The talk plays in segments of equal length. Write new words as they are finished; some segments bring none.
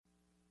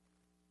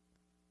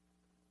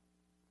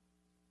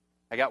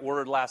I got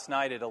word last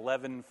night at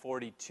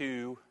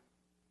 11:42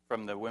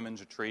 from the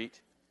women's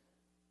retreat.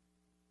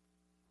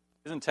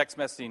 Isn't text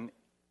messaging?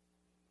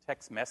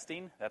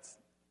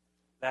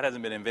 That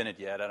hasn't been invented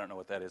yet. I don't know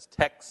what that is.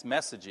 Text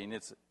messaging,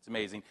 it's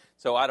amazing.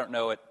 So I don't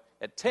know.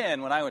 At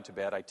 10, when I went to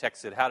bed, I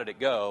texted, "How did it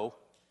go?"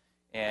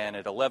 And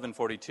at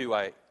 11:42,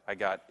 I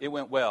got, "It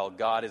went well.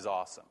 God is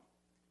awesome."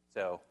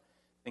 So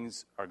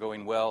things are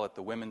going well at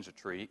the women's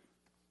retreat.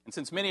 And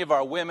since many of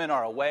our women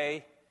are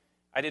away,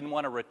 I didn't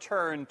want to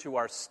return to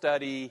our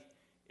study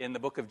in the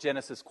book of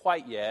Genesis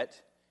quite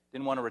yet.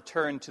 Didn't want to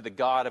return to the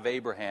God of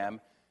Abraham.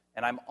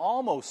 And I'm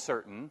almost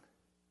certain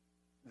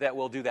that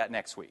we'll do that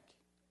next week.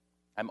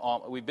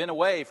 We've been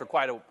away for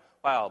quite a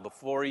while,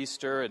 before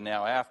Easter and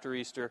now after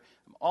Easter.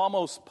 I'm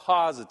almost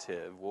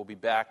positive we'll be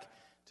back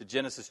to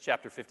Genesis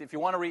chapter 50. If you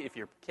want to read, if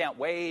you can't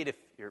wait, if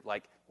you're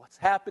like, "What's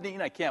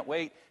happening? I can't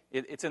wait,"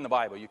 it's in the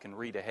Bible. You can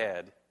read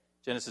ahead.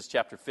 Genesis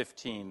chapter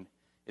 15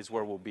 is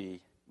where we'll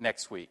be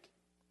next week.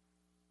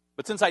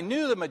 But since I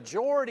knew the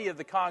majority of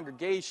the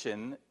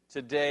congregation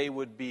today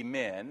would be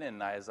men,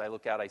 and as I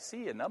look out, I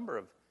see a number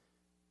of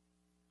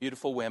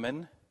beautiful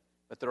women,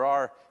 but there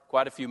are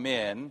quite a few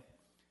men.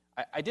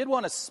 I did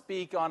want to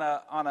speak on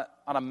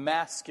a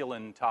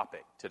masculine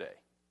topic today.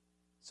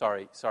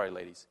 Sorry,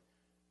 ladies.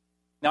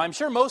 Now, I'm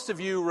sure most of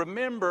you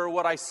remember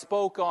what I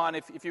spoke on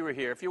if you were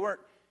here. If you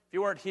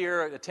weren't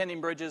here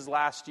attending Bridges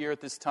last year at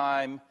this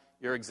time,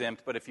 you're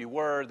exempt. But if you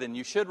were, then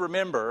you should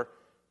remember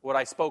what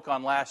I spoke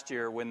on last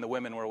year when the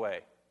women were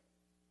away.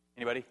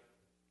 Anybody?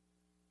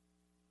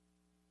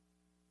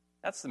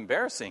 That's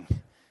embarrassing.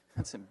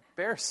 That's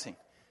embarrassing.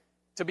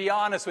 To be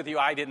honest with you,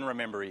 I didn't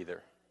remember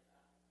either.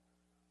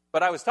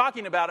 But I was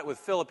talking about it with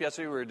Philip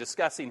yesterday. We were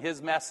discussing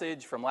his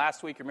message from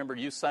last week. Remember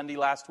Youth Sunday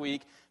last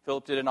week?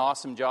 Philip did an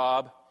awesome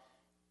job.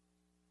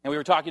 And we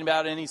were talking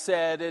about it, and he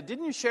said,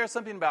 "Didn't you share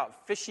something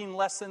about fishing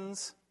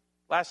lessons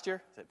last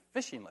year?" I said,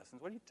 "Fishing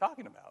lessons? What are you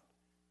talking about?"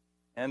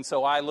 And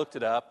so I looked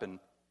it up, and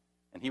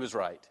he was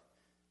right.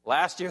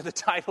 Last year, the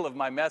title of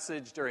my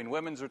message during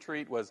women's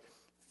retreat was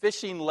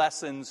Fishing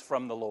Lessons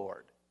from the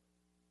Lord.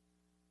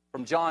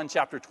 From John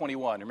chapter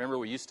 21. Remember,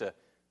 we used to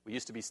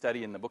be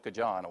studying the book of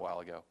John a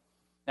while ago.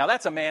 Now,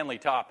 that's a manly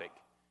topic.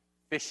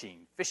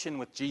 Fishing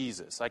with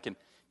Jesus. I can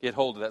get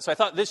hold of that. So I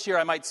thought this year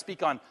I might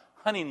speak on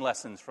hunting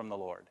lessons from the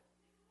Lord.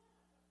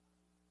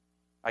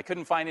 I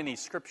couldn't find any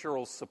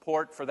scriptural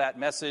support for that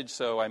message,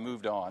 so I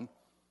moved on.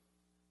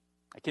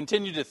 I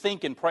continued to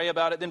think and pray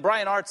about it. Then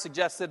Brian Art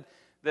suggested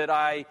that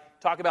I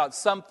talk about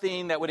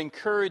something that would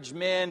encourage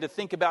men to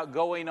think about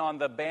going on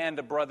the Band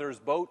of Brothers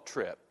boat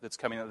trip that's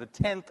coming up, the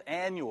 10th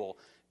annual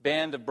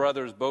Band of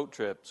Brothers boat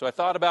trip. So I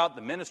thought about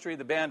the ministry of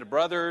the Band of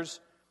Brothers,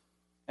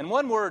 and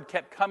one word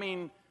kept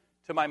coming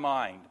to my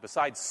mind,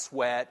 besides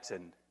sweat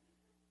and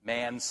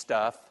man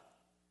stuff.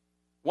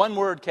 One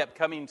word kept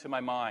coming to my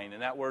mind,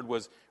 and that word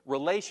was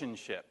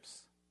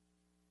relationships.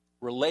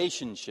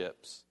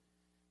 Relationships.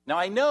 Now,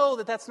 I know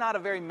that that's not a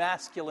very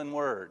masculine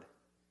word.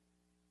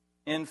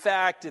 In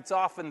fact, it's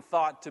often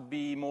thought to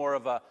be more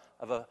of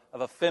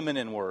a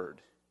feminine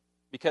word.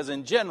 Because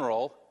in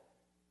general,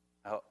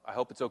 I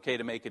hope it's okay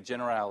to make a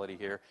generality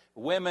here,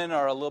 women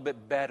are a little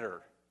bit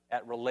better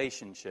at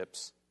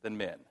relationships than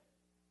men.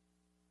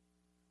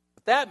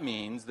 But that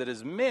means that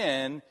as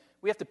men,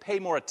 we have to pay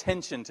more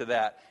attention to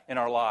that in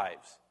our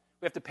lives.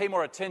 We have to pay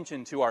more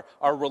attention to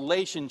our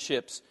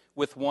relationships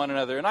with one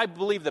another. And I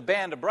believe the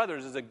Band of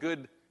Brothers is a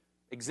good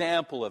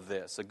example of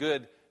this, a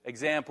good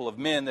example of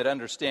men that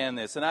understand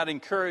this. And I'd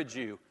encourage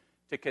you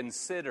to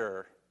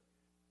consider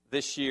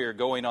this year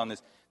going on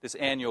this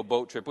annual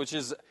boat trip, which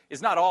is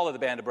not all of the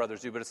Band of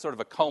Brothers do, but it's sort of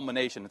a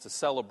culmination. It's a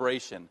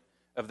celebration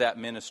of that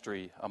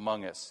ministry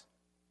among us.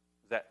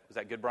 Was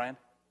that good, Brian?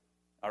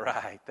 All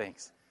right,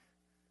 thanks.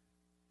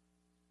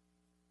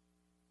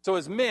 So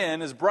as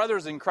men, as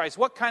brothers in Christ,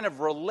 what kind of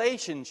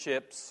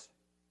relationships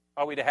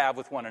are we to have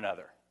with one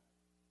another?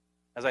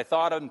 As I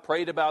thought and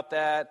prayed about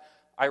that,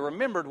 I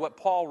remembered what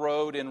Paul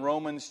wrote in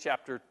Romans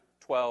chapter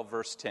 12,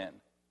 verse 10.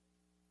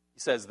 He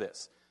says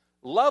this,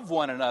 "Love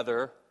one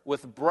another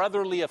with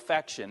brotherly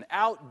affection.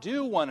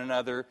 Outdo one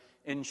another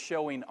in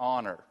showing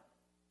honor."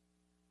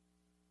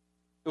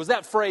 It was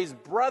that phrase,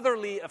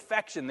 brotherly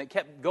affection, that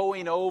kept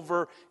going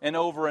over and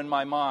over in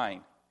my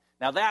mind.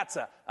 Now that's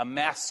a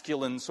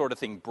masculine sort of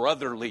thing,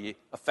 brotherly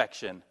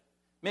affection.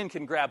 Men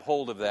can grab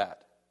hold of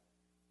that.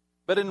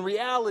 But in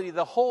reality,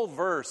 the whole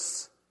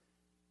verse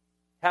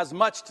has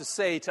much to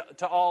say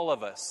to all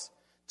of us,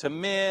 to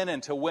men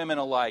and to women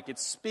alike. It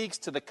speaks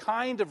to the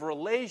kind of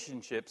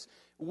relationships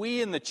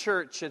we in the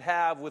church should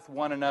have with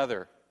one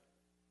another.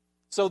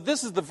 So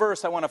this is the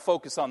verse I want to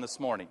focus on this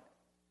morning.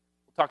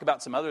 We'll talk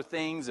about some other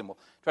things and we'll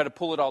try to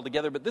pull it all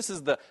together, but this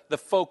is the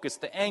focus,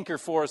 the anchor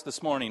for us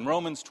this morning,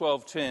 Romans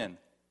 12:10.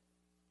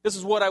 This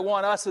is what I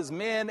want us as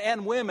men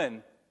and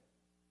women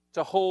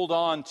to hold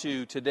on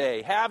to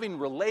today, having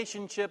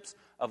relationships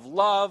of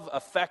love,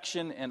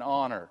 affection, and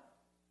honor.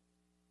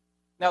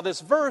 Now,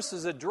 this verse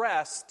is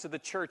addressed to the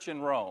church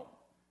in Rome.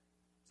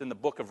 It's in the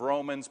book of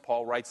Romans.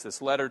 Paul writes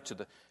this letter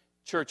to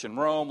church in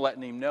Rome,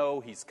 letting him know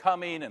he's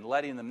coming and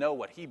letting them know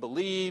what he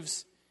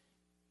believes.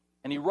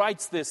 And he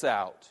writes this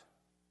out.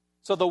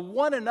 So the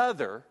one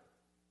another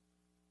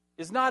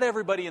is not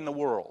everybody in the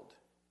world,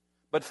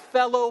 but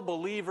fellow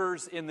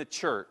believers in the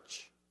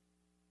church.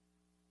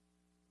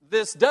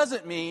 This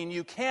doesn't mean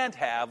you can't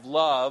have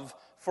love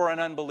for an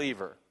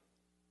unbeliever.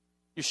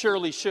 You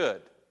surely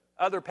should.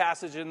 Other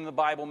passages in the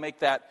Bible make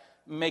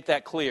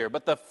that clear.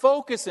 But the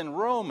focus in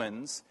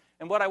Romans,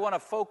 and what I want to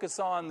focus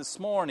on this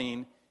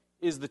morning,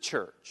 is the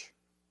church.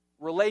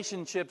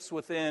 Relationships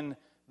within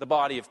the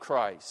body of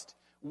Christ.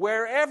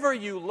 Wherever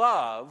you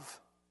love,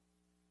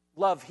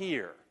 love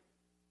here.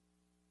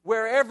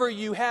 Wherever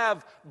you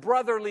have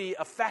brotherly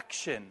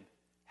affection,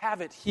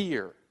 have it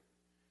here.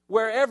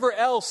 Wherever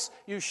else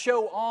you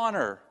show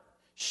honor,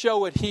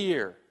 show it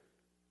here.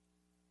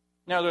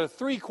 Now, there are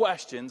three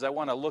questions I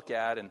want to look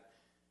at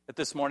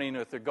this morning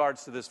with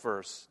regards to this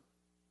verse.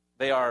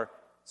 They are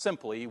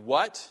simply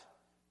what,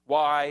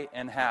 why,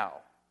 and how.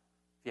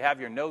 If you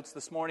have your notes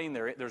this morning,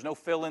 there's no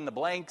fill in the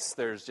blanks.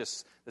 There's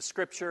just the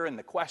scripture and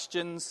the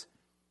questions.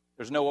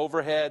 There's no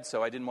overhead,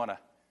 so I didn't want to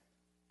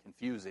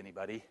confuse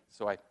anybody.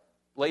 So I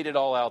laid it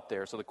all out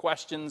there. So the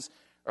questions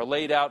are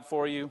laid out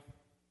for you.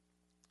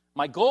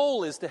 My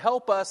goal is to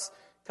help us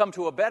come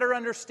to a better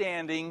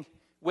understanding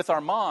with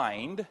our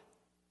mind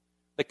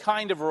the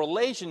kind of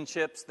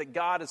relationships that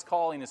God is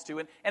calling us to.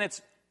 And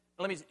it's,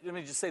 let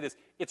me just say this,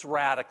 it's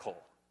radical.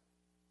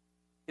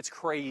 It's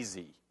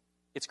crazy.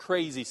 It's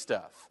crazy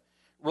stuff.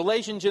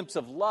 Relationships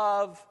of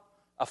love,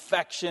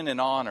 affection, and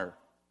honor.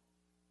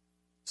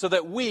 So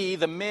that we,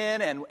 the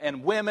men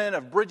and women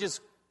of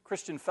Bridges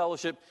Christian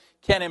Fellowship,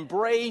 can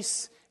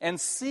embrace and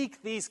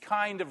seek these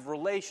kind of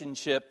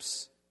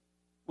relationships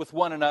with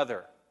one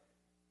another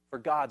for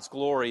God's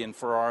glory and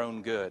for our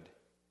own good.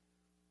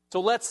 So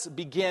let's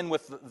begin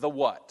with the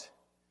what.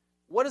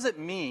 What does it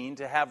mean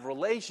to have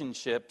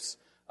relationships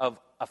of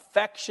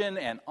affection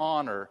and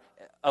honor,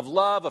 of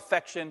love,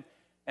 affection,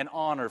 and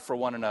honor for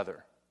one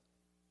another?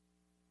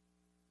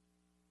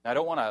 Now, I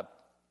don't want to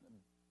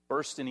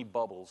burst any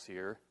bubbles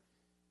here,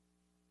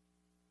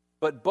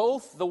 but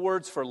both the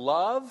words for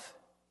love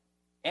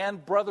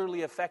and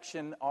brotherly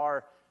affection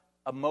are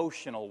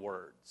emotional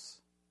words.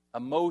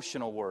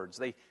 Emotional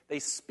words. They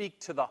speak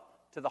to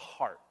the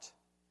heart.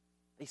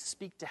 They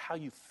speak to how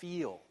you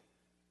feel,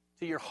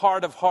 to your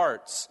heart of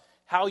hearts,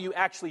 how you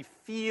actually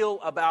feel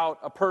about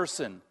a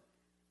person.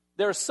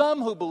 There are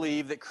some who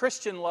believe that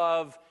Christian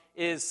love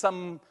is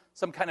some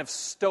kind of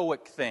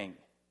stoic thing.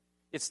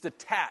 It's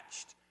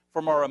detached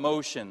from our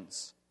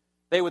emotions.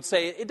 They would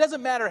say it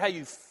doesn't matter how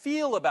you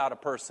feel about a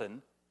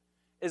person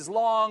as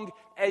long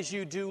as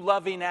you do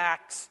loving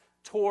acts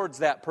towards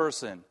that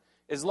person,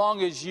 as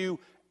long as you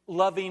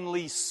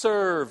lovingly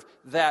serve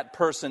that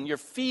person. Your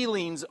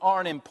feelings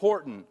aren't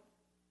important.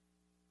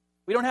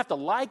 We don't have to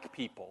like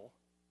people.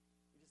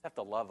 We just have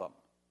to love them,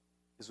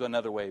 is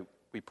another way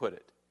we put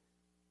it.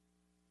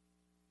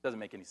 Doesn't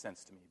make any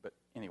sense to me, but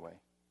anyway.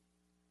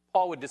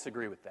 Paul would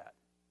disagree with that.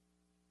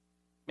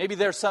 Maybe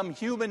there's some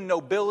human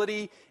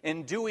nobility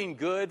in doing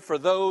good for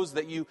those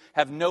that you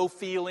have no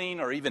feeling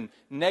or even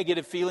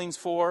negative feelings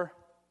for.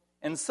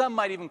 And some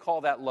might even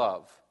call that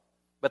love.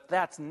 But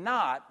that's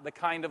not the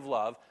kind of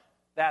love.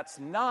 That's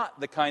not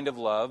the kind of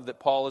love that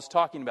Paul is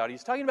talking about.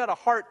 He's talking about a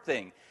heart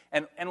thing.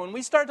 And when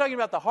we start talking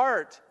about the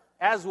heart,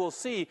 as we'll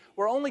see,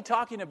 we're only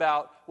talking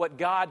about what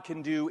God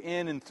can do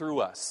in and through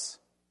us.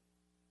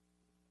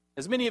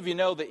 As many of you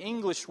know, the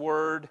English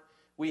word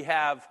we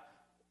have,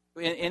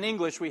 in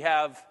English we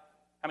have,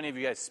 how many of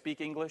you guys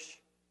speak English?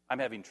 I'm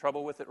having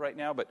trouble with it right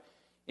now, but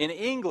in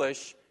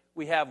English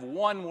we have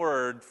one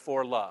word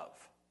for love.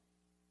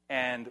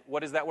 And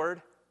what is that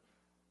word?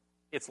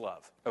 It's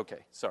love. Okay,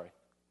 sorry.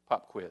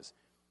 Pop quiz.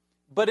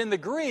 But in the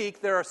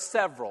Greek, there are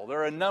several.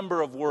 There are a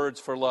number of words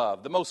for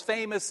love. The most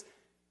famous,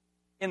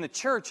 in the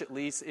church at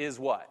least, is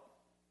what?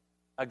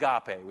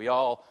 Agape. We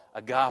all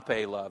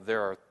agape love.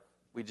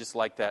 We just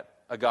like that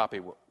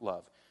agape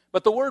love.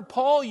 But the word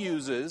Paul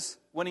uses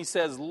when he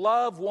says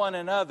love one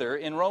another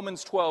in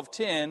Romans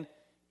 12:10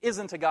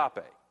 isn't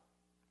agape.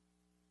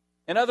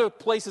 In other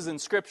places in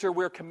Scripture,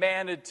 we're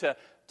commanded to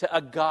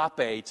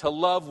agape, to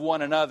love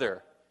one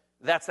another.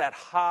 That's that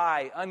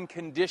high,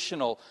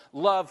 unconditional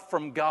love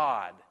from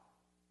God.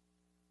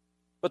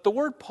 But the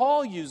word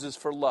Paul uses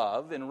for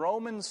love in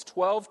Romans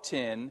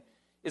 12:10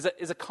 is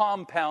a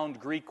compound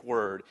Greek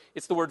word.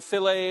 It's the word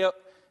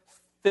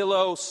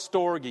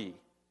philostorgi.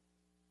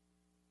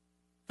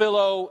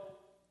 Philo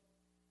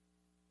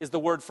is the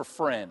word for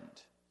friend.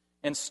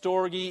 And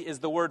storgi is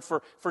the word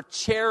for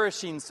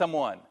cherishing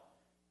someone.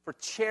 For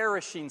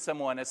cherishing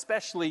someone,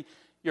 especially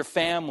your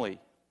family.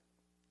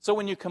 So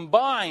when you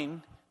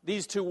combine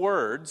these two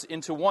words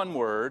into one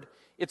word,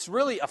 it's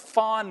really a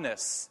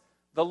fondness.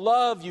 The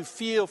love you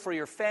feel for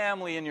your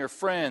family and your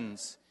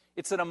friends.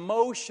 It's an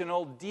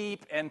emotional,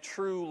 deep, and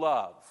true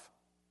love.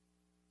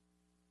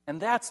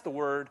 And that's the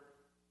word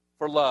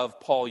for love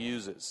Paul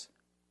uses.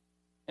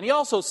 And he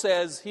also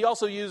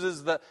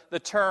uses the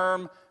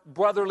term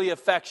brotherly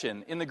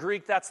affection. In the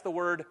Greek, that's the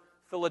word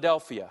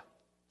Philadelphia.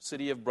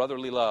 city of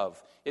brotherly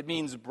love. It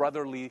means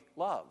brotherly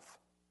love.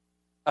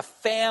 A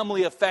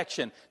family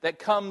affection that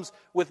comes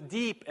with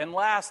deep and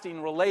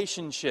lasting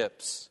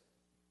relationships.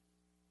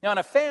 Now, in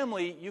a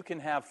family, you can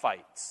have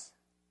fights.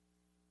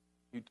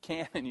 You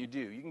can and you do.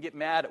 You can get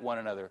mad at one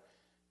another.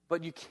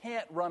 But you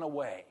can't run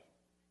away.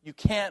 You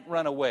can't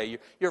run away.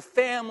 Your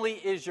family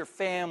is your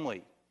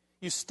family.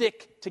 You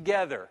stick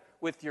together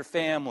with your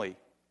family.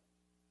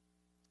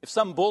 If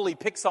some bully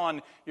picks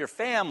on your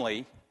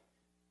family,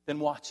 then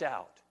watch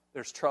out.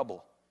 There's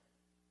trouble.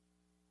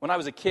 When I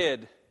was a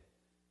kid,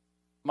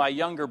 my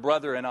younger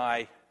brother and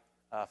I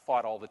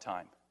fought all the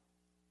time.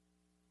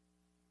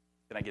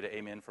 Can I get an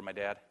amen from my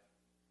dad?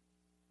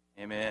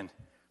 Amen.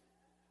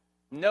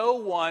 No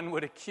one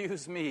would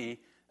accuse me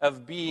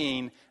of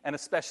being an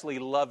especially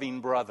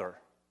loving brother.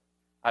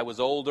 I was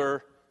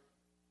older,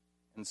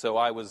 and so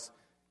I was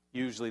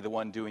usually the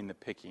one doing the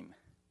picking.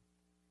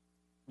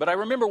 But I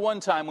remember one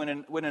time when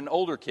an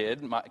older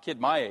kid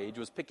my age,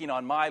 was picking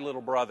on my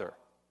little brother.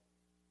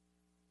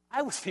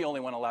 I was the only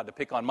one allowed to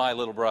pick on my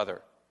little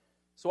brother.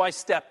 So I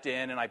stepped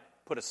in and I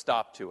put a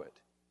stop to it.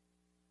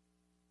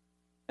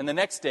 And the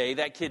next day,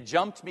 that kid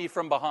jumped me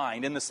from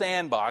behind in the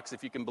sandbox,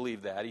 if you can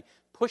believe that. He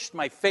pushed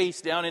my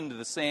face down into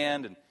the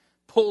sand and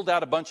pulled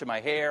out a bunch of my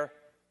hair.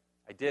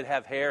 I did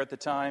have hair at the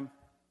time.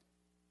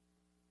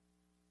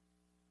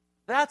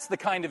 That's the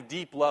kind of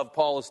deep love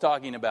Paul is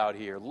talking about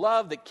here.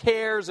 Love that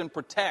cares and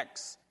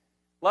protects.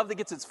 Love that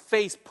gets its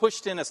face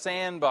pushed in a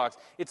sandbox.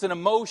 It's an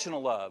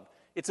emotional love.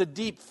 It's a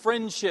deep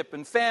friendship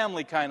and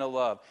family kind of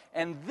love.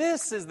 And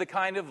this is the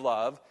kind of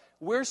love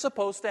we're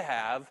supposed to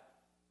have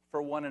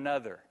for one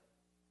another,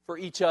 for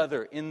each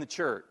other in the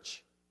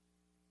church.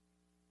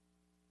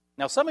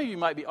 Now, some of you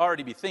might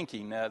already be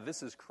thinking,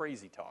 this is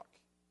crazy talk.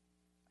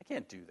 I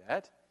can't do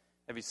that.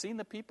 Have you seen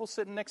the people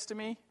sitting next to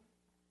me?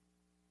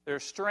 They're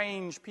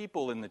strange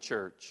people in the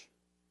church.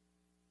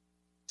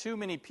 Too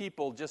many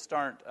people just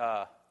aren't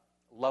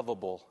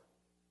lovable.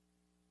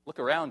 Look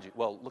around you.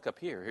 Well, look up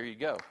here. Here you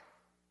go.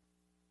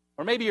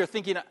 Or maybe you're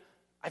thinking,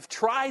 I've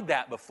tried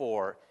that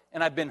before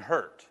and I've been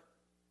hurt.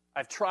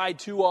 I've tried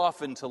too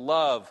often to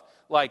love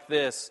like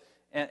this,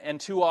 and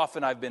too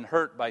often I've been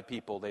hurt by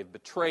people. They've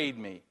betrayed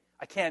me.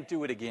 I can't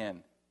do it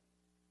again.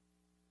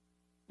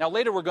 Now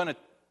later we're going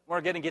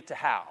to get to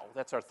how.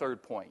 That's our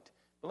third point.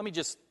 But let me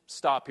just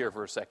stop here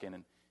for a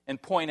second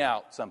and point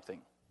out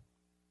something.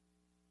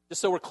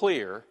 Just so we're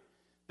clear,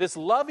 this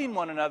loving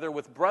one another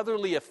with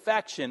brotherly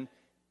affection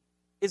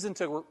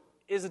isn't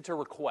a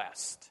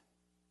request.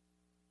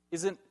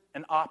 Isn't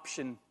an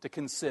option to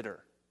consider.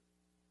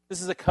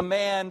 This is a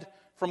command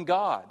from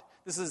God.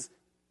 This is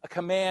a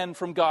command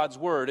from God's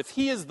Word. If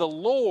He is the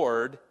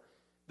Lord,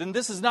 then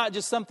this is not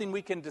just something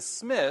we can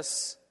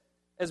dismiss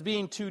as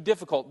being too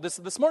difficult.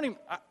 This morning,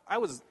 I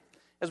was,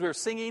 as we were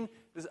singing,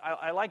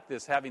 I like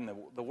this, having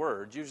the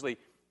words, usually,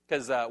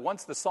 because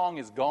once the song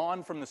is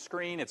gone from the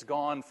screen, it's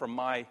gone from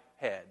my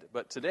head.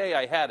 But today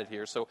I had it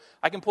here, so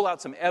I can pull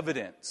out some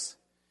evidence.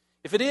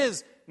 If it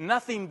is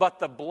nothing but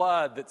the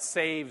blood that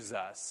saves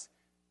us,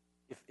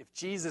 if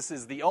Jesus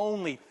is the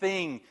only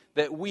thing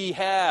that we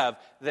have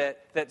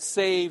that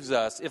saves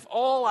us, if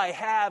all I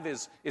have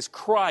is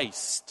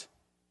Christ,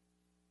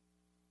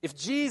 if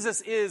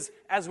Jesus is,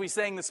 as we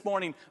sang this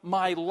morning,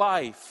 my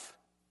life,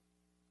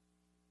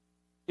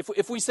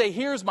 if we say,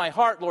 here's my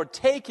heart, Lord,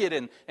 take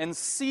it and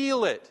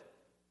seal it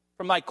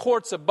from thy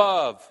courts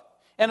above,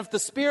 and if the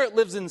Spirit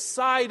lives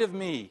inside of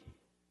me,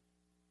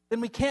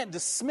 then we can't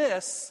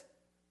dismiss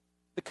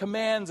the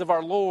commands of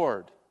our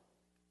Lord,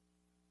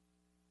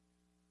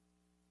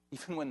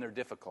 even when they're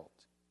difficult.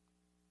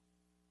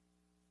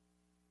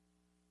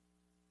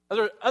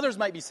 Others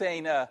might be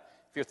saying, if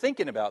you're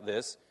thinking about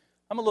this,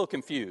 I'm a little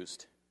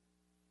confused.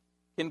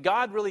 Can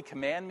God really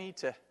command me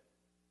to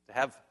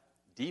have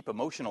deep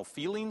emotional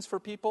feelings for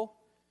people?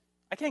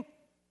 I can't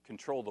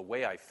control the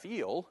way I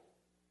feel,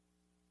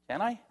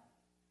 can I?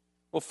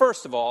 Well,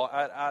 first of all,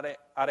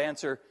 I'd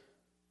answer,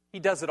 He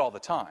does it all the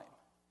time.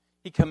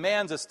 He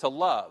commands us to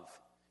love.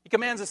 He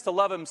commands us to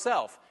love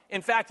Himself.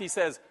 In fact, He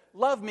says,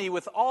 love me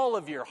with all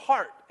of your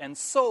heart and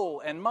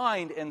soul and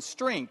mind and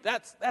strength.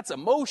 That's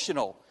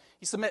emotional.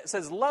 He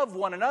says, love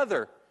one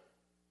another.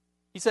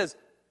 He says,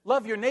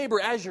 love your neighbor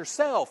as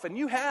yourself. And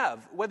you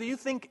have, whether you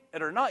think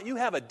it or not, you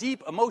have a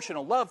deep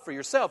emotional love for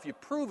yourself. You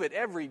prove it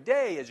every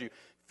day as you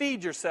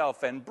feed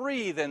yourself and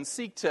breathe and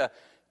seek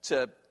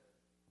to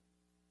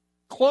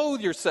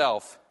clothe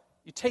yourself.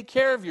 You take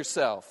care of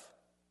yourself.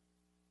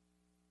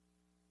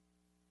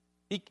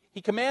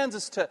 He commands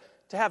us to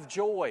have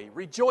joy.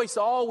 Rejoice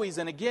always.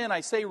 And again,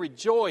 I say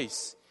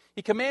rejoice.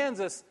 He commands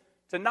us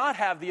to not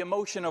have the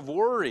emotion of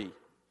worry.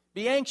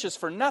 Be anxious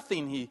for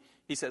nothing, he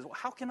says. Well,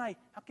 how can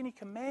He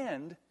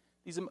command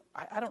these?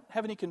 I don't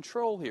have any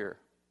control here.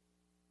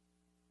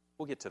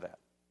 We'll get to that.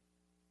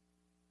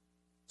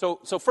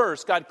 So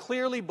first, God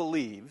clearly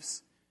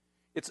believes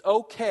it's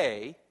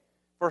okay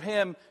for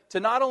Him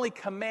to not only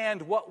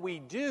command what we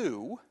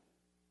do,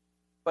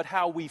 but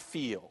how we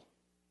feel,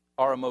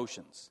 our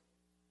emotions.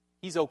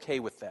 He's okay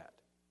with that.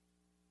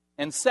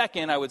 And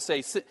second, I would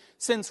say,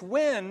 since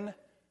when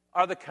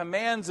are the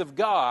commands of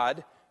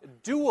God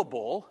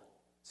doable?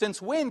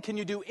 Since when can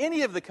you do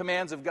any of the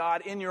commands of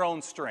God in your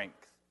own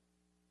strength?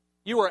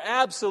 You are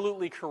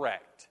absolutely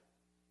correct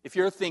if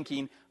you're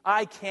thinking,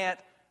 I can't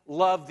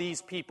love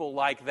these people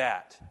like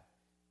that.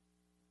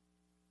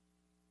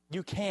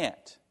 You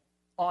can't.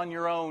 On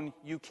your own,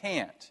 you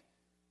can't.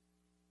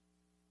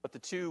 But the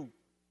two,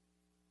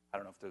 I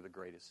don't know if they're the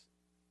greatest,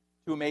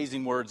 two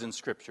amazing words in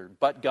Scripture,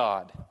 but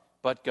God,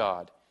 but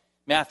God.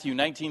 Matthew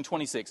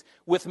 19:26,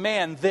 with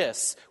man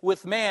this,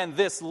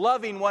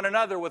 loving one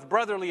another with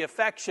brotherly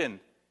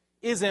affection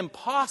is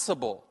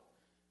impossible,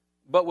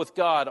 but with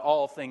God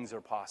all things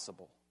are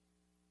possible.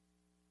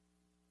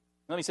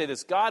 Let me say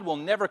this, God will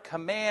never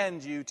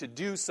command you to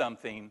do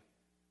something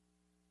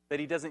that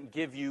He doesn't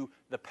give you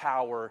the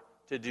power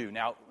to do.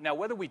 Now,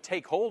 whether we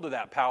take hold of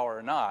that power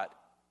or not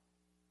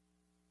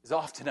is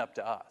often up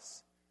to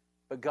us.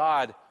 But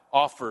God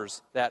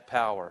offers that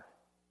power.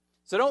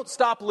 So don't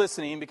stop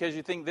listening because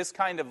you think this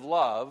kind of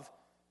love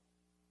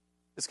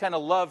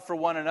for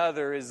one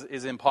another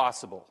is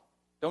impossible.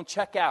 Don't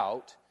check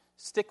out.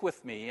 Stick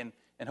with me, and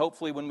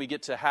hopefully when we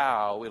get to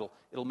how,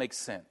 it'll make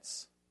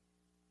sense.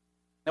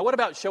 Now, what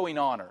about showing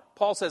honor?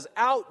 Paul says,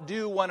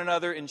 outdo one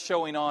another in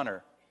showing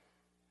honor.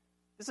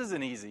 This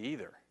isn't easy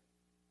either.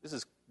 This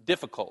is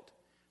difficult.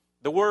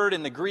 The word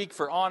in the Greek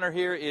for honor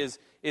here is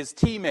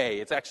time.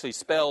 It's actually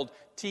spelled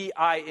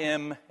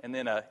T-I-M and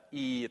then a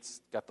E.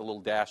 It's got the little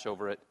dash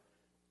over it.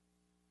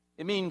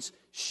 It means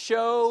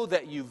show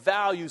that you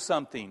value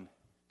something,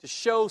 to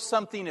show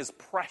something is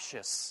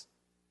precious.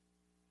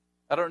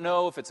 I don't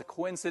know if it's a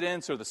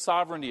coincidence or the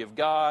sovereignty of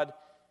God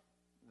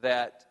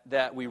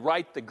that we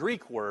write the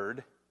Greek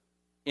word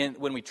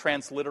when we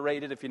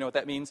transliterate it, if you know what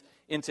that means,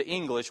 into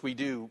English. We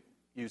do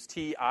use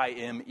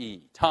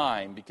T-I-M-E,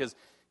 time, because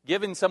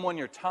giving someone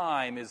your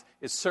time is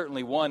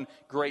certainly one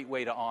great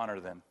way to honor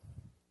them.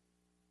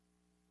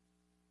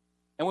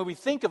 And when we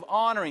think of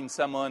honoring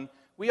someone,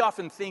 we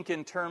often think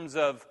in terms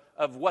of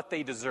what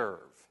they deserve,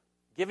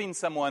 giving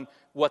someone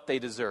what they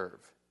deserve,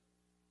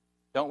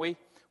 don't we?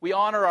 We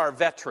honor our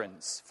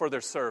veterans for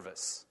their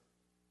service,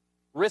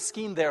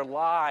 risking their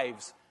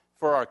lives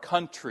for our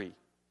country,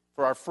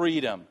 for our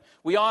freedom.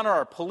 We honor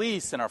our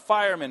police and our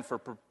firemen for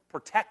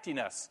protecting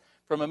us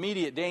from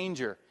immediate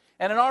danger.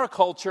 And in our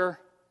culture,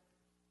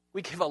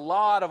 we give a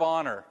lot of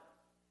honor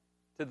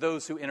to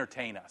those who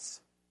entertain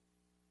us.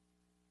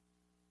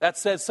 That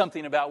says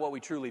something about what we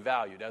truly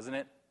value, doesn't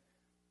it?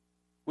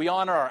 We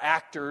honor our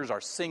actors,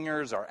 our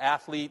singers, our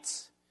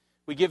athletes.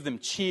 We give them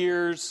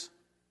cheers.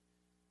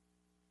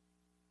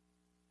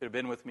 Could have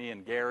been with me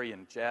and Gary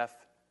and Jeff,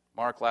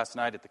 Mark last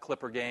night at the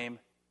Clipper game.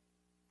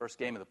 First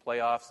game of the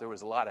playoffs. There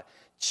was a lot of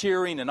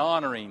cheering and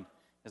honoring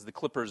as the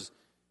Clippers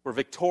were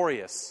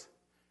victorious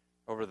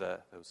over those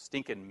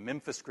stinking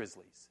Memphis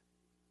Grizzlies.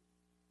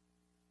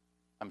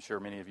 I'm sure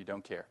many of you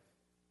don't care.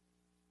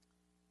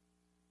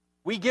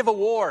 We give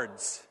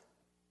awards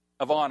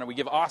of honor. We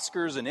give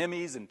Oscars and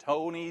Emmys and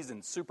Tonys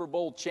and Super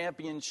Bowl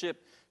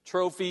championship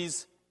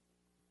trophies.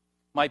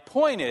 My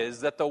point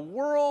is that the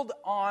world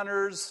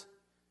honors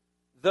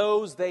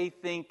those they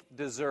think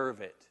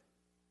deserve it.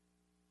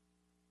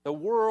 The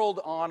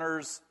world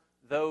honors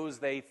those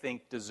they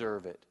think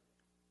deserve it.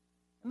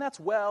 And that's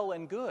well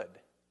and good.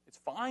 It's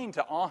fine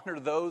to honor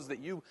those that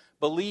you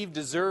believe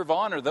deserve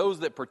honor, those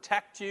that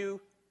protect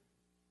you,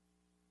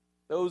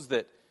 those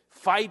that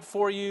fight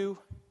for you,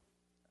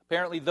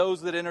 apparently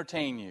those that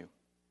entertain you.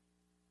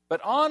 But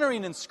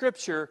honoring in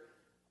Scripture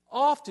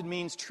often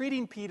means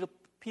treating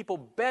people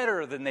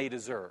better than they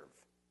deserve.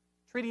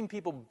 Treating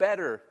people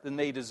better than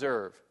they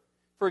deserve.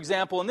 For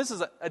example, and this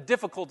is a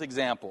difficult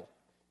example.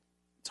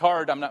 It's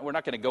hard. We're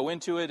not going to go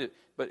into it,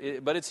 but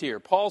it's here.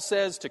 Paul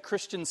says to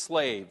Christian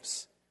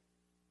slaves,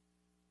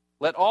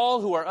 "Let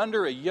all who are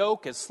under a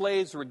yoke as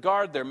slaves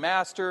regard their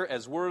master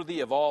as worthy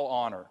of all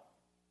honor.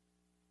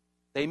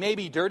 They may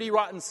be dirty,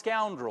 rotten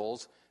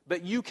scoundrels,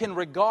 but you can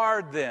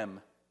regard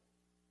them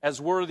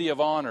as worthy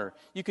of honor.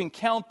 You can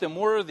count them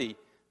worthy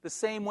the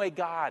same way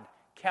God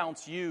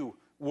counts you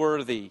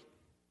worthy.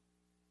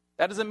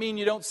 That doesn't mean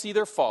you don't see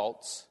their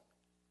faults,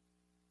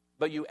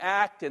 but you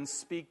act and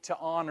speak to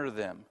honor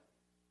them."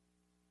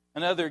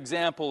 Another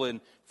example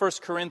in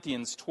 1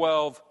 Corinthians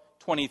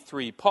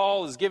 12:23.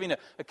 Paul is giving a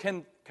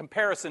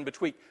comparison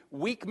between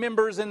weak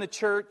members in the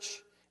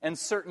church and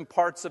certain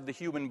parts of the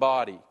human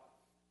body.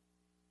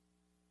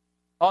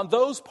 On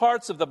those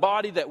parts of the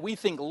body that we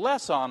think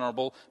less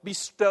honorable,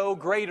 bestow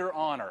greater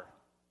honor.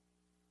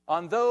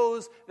 On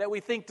those that we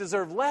think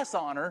deserve less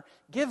honor,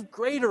 give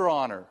greater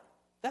honor.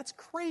 That's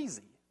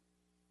crazy.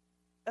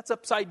 That's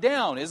upside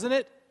down, isn't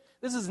it?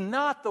 This is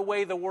not the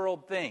way the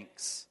world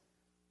thinks.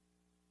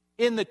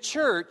 In the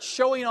church,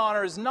 showing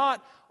honor is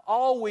not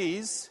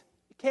always,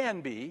 it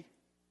can be,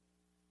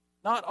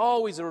 not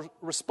always a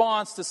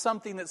response to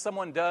something that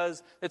someone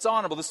does that's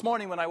honorable. This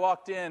morning when I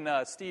walked in,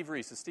 Steve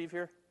Reese, is Steve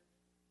here?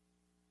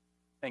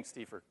 Thanks,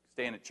 Steve, for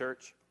staying at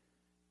church.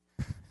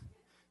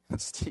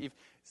 Steve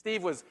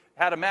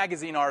had a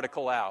magazine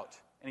article out,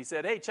 and he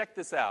said, "Hey, check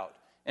this out."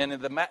 And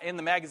in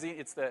the magazine,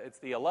 it's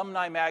the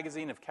alumni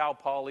magazine of Cal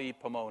Poly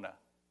Pomona,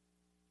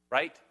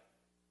 right?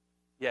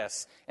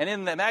 Yes. And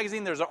in the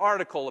magazine, there's an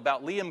article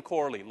about Liam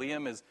Corley.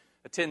 Liam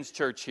attends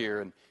church here,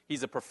 and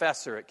he's a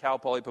professor at Cal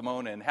Poly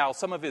Pomona, and how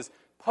some of his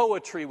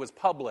poetry was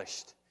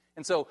published.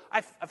 And so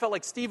I felt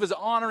like Steve was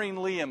honoring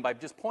Liam by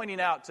just pointing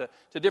out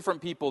to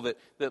different people that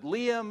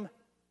Liam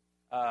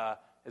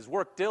has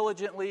worked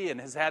diligently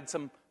and has had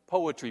some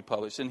poetry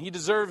published, and he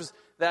deserves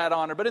that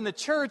honor. But in the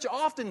church,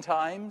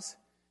 oftentimes,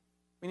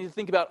 we need to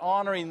think about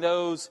honoring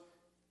those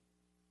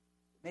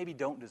maybe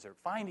don't deserve,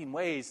 finding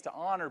ways to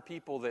honor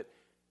people that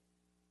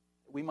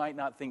we might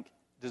not think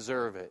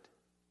deserve it.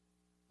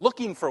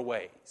 Looking for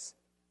ways.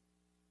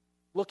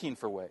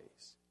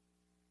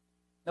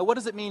 Now, what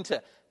does it mean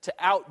to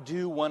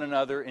outdo one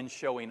another in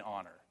showing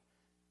honor?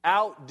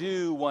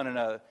 Outdo one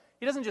another.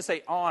 He doesn't just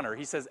say honor.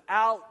 He says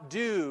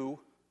outdo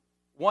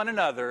one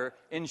another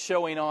in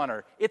showing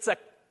honor. It's a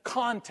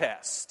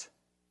contest.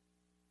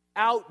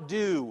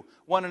 Outdo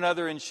one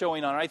another in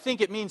showing honor. I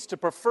think it means to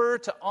prefer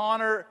to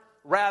honor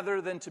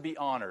rather than to be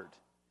honored.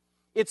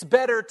 It's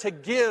better to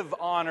give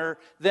honor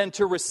than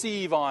to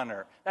receive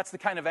honor. That's the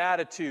kind of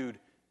attitude.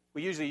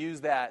 We usually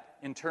use that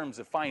in terms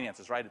of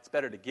finances, right? It's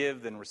better to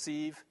give than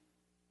receive.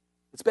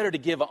 It's better to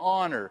give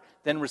honor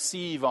than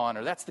receive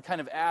honor. That's the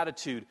kind of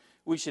attitude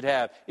we should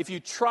have. If you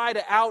try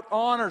to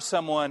out-honor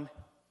someone,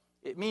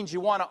 it means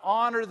you want to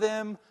honor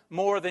them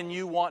more than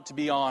you want to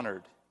be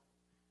honored.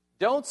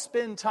 Don't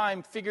spend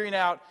time figuring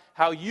out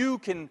how you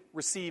can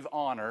receive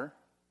honor,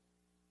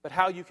 but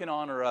how you can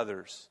honor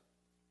others.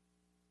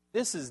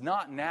 This is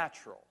not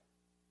natural.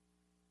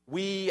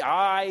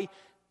 I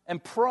am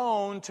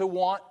prone to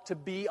want to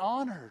be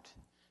honored,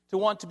 to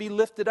want to be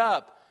lifted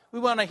up. We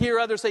want to hear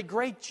others say,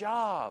 "Great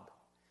job.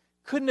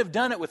 Couldn't have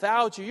done it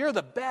without you. You're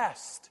the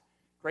best.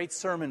 Great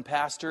sermon,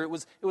 Pastor. It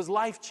was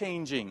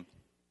life-changing."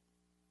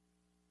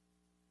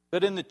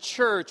 But in the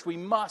church, we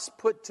must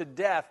put to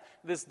death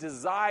this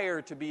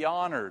desire to be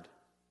honored.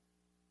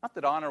 Not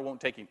that honor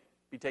won't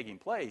be taking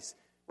place.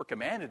 We're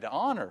commanded to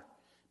honor.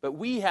 But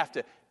we have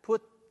to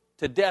put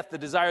to death the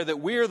desire that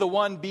we're the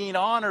one being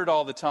honored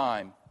all the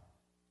time.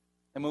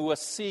 And we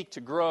must seek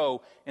to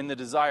grow in the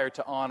desire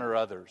to honor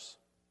others.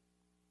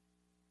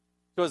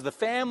 So as the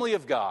family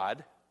of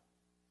God,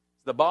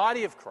 the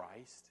body of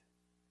Christ,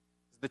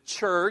 the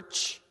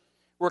church,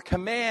 we're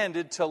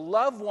commanded to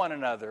love one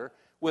another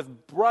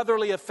with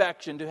brotherly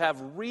affection, to have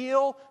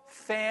real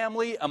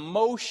family,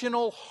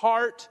 emotional,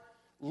 heart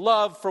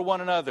love for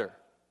one another.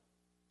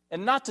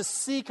 And not to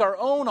seek our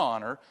own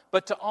honor,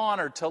 but to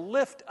honor, to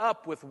lift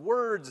up with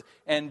words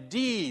and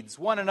deeds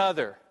one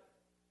another.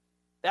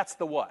 That's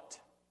the what.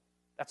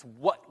 That's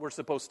what we're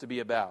supposed to be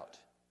about.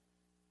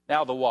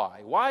 Now the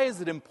why. Why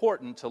is it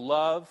important to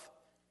love,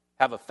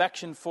 have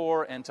affection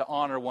for, and to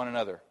honor one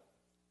another?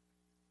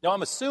 Now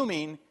I'm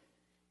assuming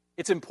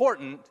it's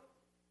important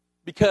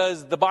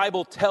because the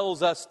Bible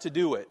tells us to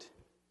do it.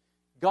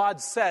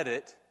 God said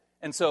it,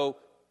 and so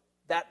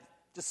that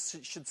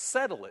just should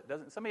settle it.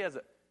 Doesn't somebody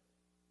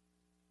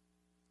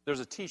there's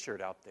a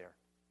t-shirt out there.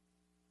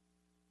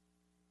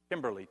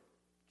 Kimberly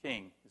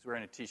King is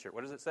wearing a t-shirt.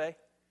 What does it say?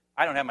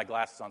 I don't have my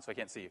glasses on, so I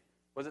can't see you.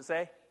 What does it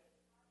say?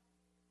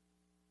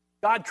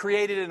 God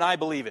created it and I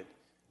believe it.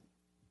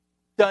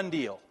 Done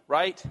deal,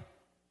 right?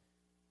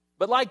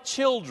 But like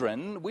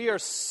children, we are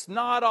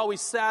not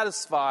always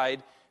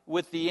satisfied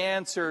with the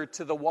answer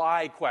to the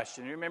why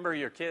question. You remember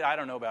your kid? I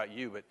don't know about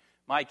you, but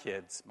my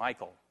kids,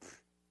 Michael.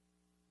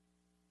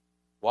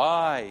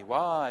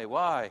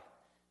 Why?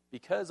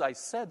 Because I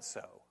said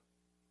so.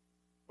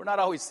 We're not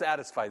always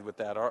satisfied with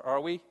that, are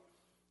we?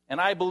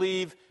 And I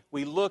believe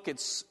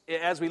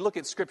as we look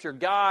at Scripture,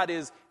 God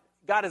is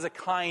a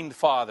kind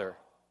Father.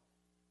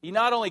 He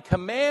not only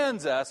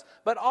commands us,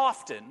 but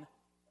often,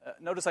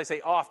 notice I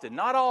say often,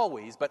 not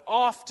always, but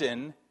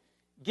often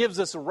gives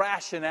us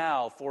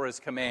rationale for His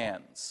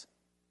commands.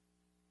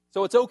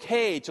 So it's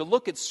okay to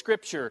look at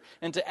Scripture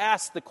and to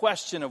ask the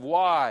question of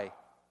why.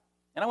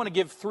 And I want to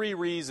give 3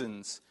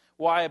 reasons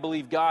why I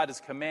believe God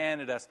has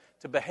commanded us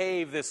to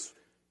behave this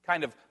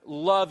kind of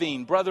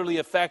loving, brotherly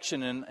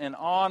affection and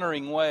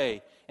honoring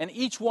way. And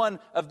each one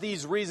of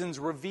these reasons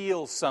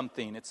reveals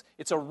something.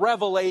 It's a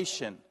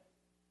revelation,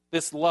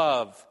 this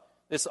love,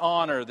 this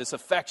honor, this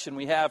affection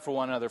we have for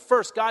one another.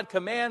 First, God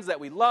commands that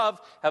we love,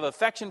 have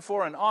affection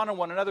for, and honor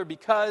one another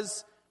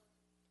because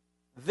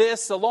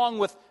this, along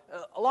with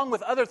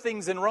other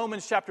things in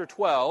Romans chapter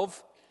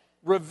 12,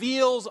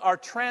 reveals our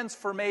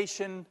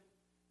transformation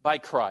by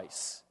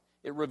Christ.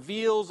 It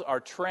reveals our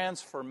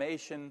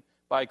transformation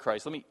by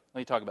Christ. Let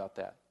me talk about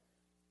that.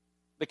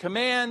 The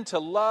command to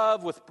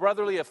love with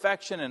brotherly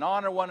affection and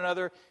honor one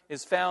another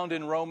is found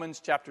in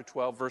Romans chapter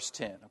 12, verse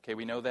 10. Okay,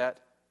 we know that.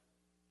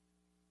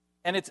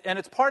 And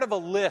it's part of a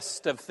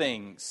list of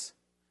things,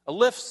 a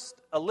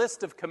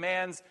list of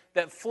commands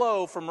that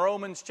flow from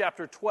Romans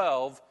chapter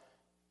 12,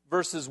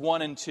 verses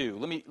 1 and 2.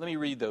 Let me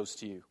read those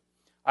to you.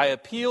 I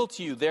appeal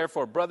to you,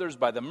 therefore, brothers,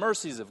 by the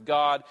mercies of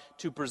God,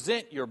 to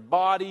present your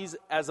bodies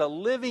as a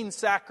living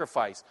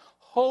sacrifice,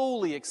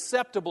 holy,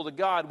 acceptable to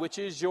God, which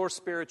is your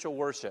spiritual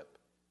worship.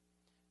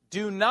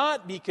 Do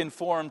not be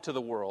conformed to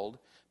the world,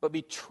 but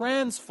be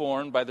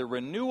transformed by the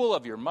renewal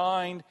of your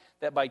mind,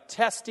 that by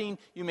testing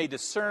you may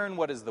discern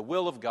what is the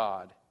will of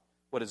God,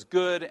 what is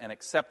good and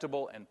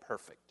acceptable and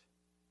perfect.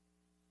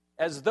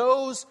 As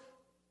those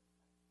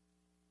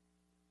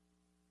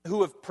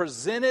who have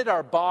presented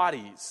our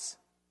bodies,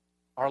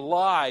 our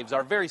lives,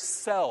 our very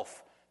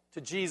self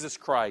to Jesus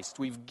Christ,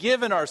 we've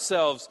given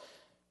ourselves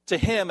to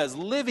Him as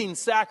living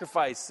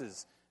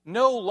sacrifices,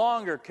 no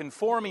longer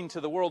conforming to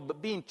the world,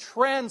 but being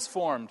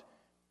transformed.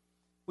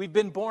 We've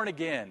been born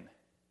again.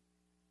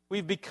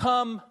 We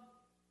became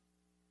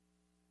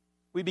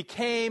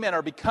and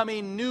are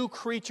becoming new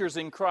creatures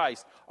in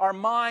Christ. Our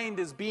mind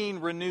is being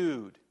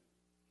renewed.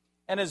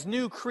 And as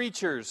new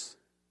creatures,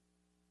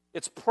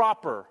 it's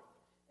proper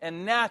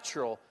and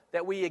natural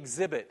that we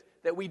exhibit,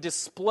 that we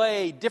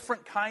display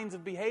different kinds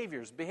of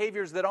behaviors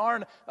that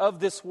aren't of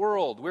this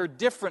world. We're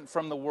different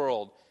from the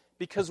world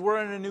because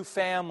we're in a new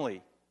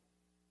family.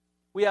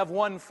 We have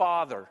one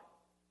Father,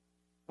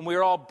 and we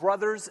are all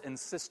brothers and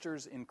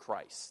sisters in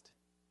Christ.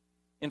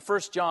 In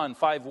 1 John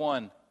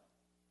 5:1,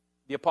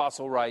 the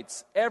apostle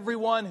writes,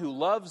 "Everyone who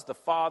loves the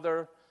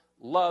Father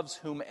loves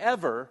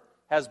whomever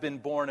has been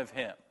born of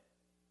Him."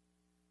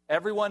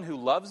 Everyone who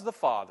loves the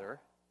Father,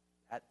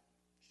 that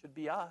should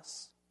be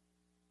us,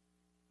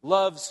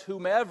 loves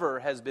whomever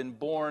has been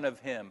born of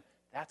Him.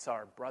 That's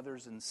our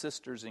brothers and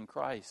sisters in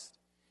Christ.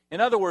 In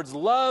other words,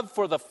 love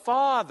for the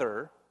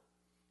Father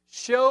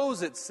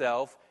shows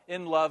itself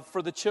in love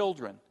for the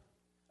children.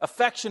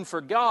 Affection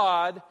for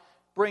God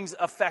brings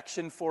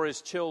affection for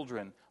His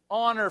children.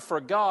 Honor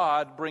for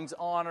God brings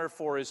honor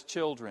for His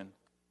children.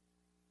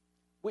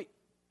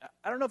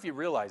 I don't know if you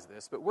realize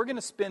this, but we're going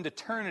to spend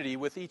eternity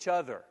with each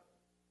other.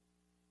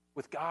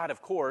 With God,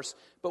 of course,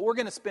 but we're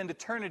going to spend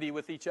eternity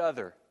with each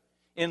other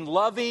in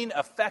loving,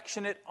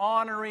 affectionate,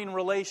 honoring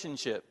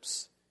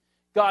relationships.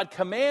 God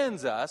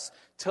commands us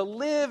to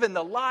live in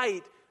the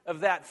light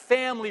of that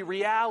family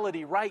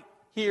reality right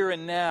here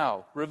and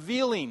now,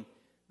 revealing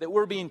that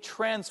we're being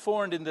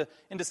transformed into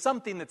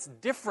something that's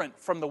different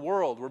from the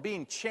world. We're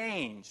being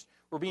changed.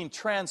 We're being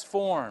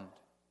transformed.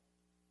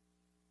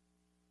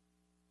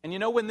 And you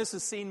know when this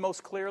is seen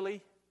most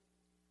clearly?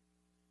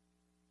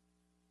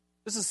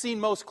 This is seen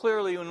most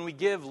clearly when we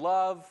give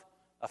love,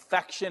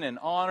 affection, and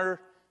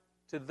honor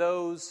to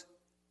those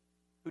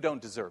who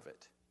don't deserve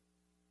it.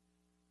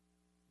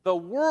 The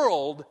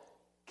world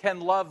can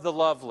love the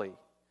lovely.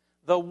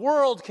 The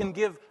world can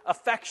give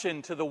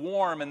affection to the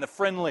warm and the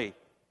friendly.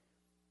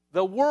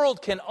 The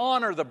world can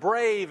honor the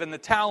brave and the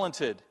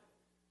talented.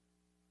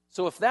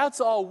 So if that's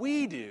all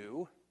we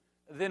do,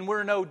 then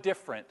we're no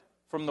different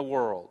from the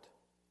world.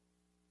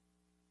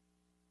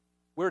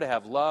 We're to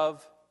have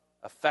love,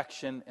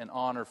 affection, and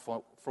honor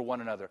for one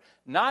another.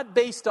 Not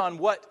based on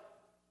what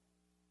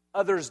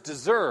others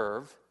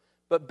deserve,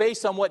 but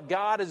based on what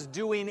God is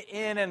doing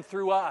in and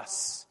through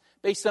us.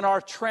 Based on our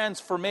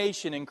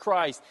transformation in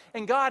Christ.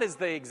 And God is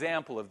the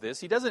example of this.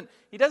 He doesn't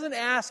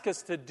ask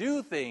us to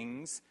do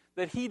things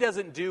that He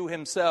doesn't do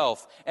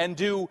Himself and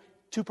do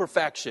to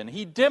perfection.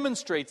 He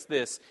demonstrates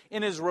this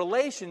in His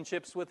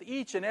relationships with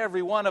each and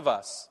every one of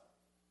us.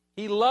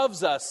 He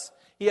loves us,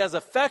 He has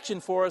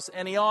affection for us,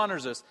 and He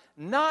honors us.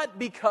 Not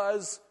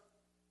because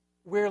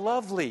we're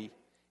lovely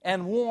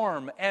and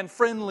warm and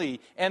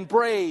friendly and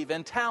brave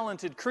and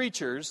talented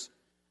creatures,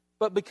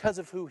 but because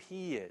of who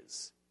He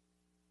is.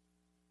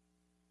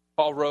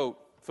 Paul wrote,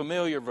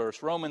 familiar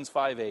verse, Romans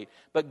 5:8.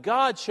 But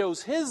God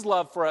shows His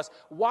love for us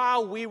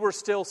while we were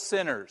still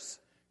sinners.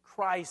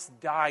 Christ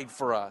died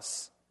for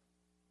us.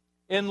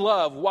 In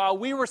love, while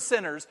we were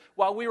sinners,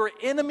 while we were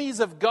enemies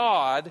of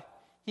God,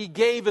 He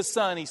gave His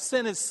Son. He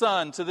sent His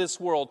Son to this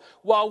world.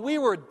 While we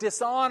were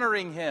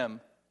dishonoring Him,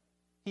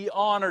 He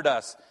honored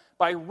us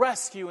by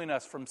rescuing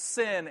us from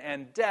sin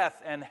and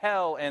death and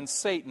hell and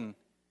Satan.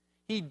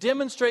 He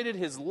demonstrated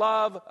His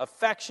love,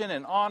 affection,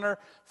 and honor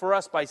for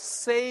us by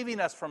saving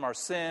us from our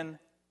sin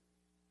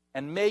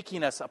and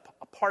making us a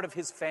part of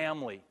His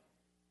family.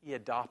 He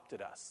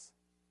adopted us.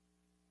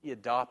 He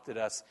adopted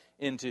us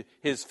into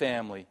His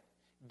family,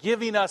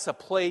 giving us a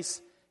place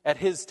at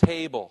His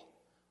table,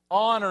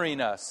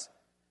 honoring us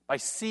by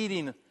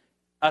seating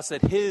us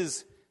at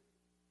His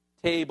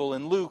table.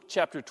 In Luke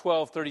chapter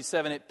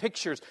 12:37, it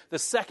pictures the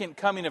second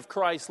coming of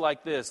Christ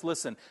like this.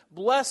 Listen,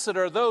 blessed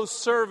are those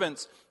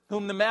servants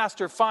whom the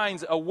master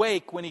finds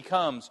awake when he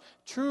comes.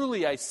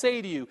 Truly, I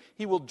say to you,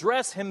 he will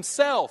dress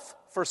himself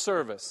for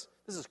service.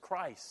 This is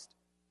Christ.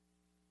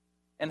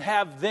 And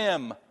have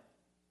them,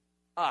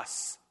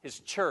 us, His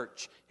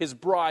church, His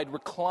bride,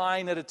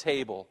 recline at a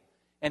table.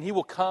 And He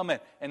will come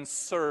and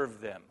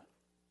serve them.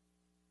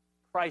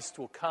 Christ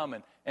will come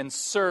and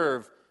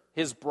serve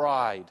His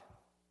bride.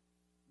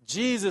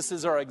 Jesus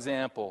is our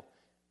example.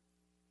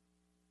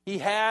 He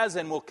has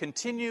and will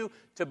continue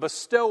to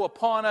bestow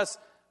upon us,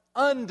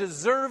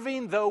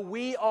 undeserving though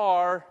we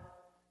are,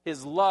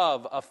 His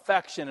love,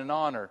 affection, and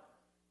honor.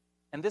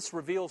 And this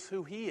reveals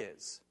who He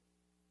is.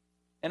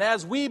 And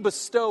as we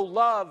bestow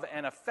love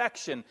and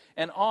affection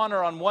and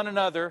honor on one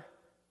another,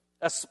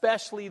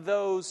 especially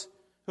those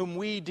whom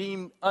we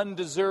deem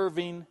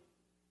undeserving,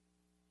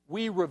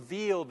 we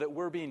reveal that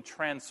we're being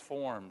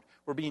transformed.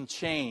 We're being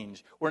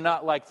changed. We're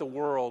not like the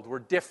world. We're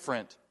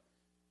different.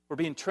 We're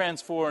being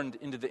transformed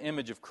into the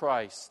image of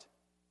Christ.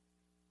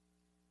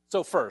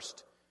 So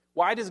first,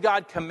 why does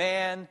God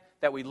command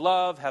that we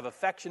love, have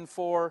affection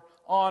for,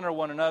 honor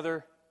one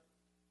another?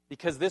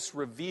 Because this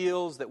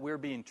reveals that we're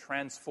being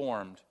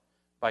transformed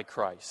by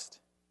Christ.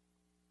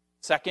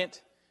 Second,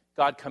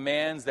 God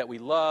commands that we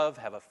love,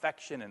 have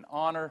affection, and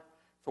honor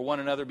for one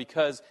another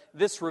because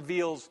this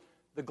reveals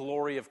the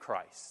glory of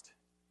Christ.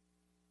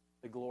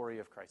 The glory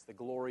of Christ, the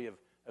glory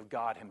of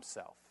God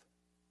Himself.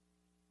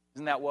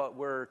 Isn't that what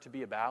we're to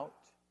be about?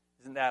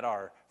 Isn't that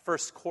our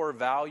first core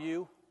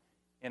value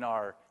in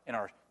our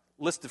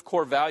list of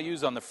core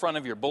values on the front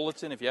of your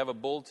bulletin? If you have a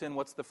bulletin,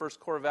 what's the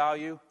first core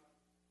value?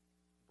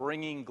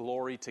 Bringing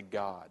glory to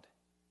God.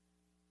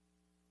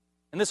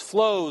 And this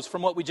flows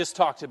from what we just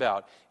talked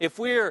about. If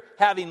we're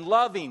having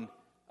loving,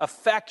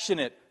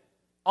 affectionate,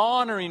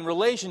 honoring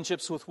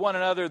relationships with one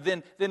another,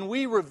 then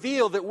we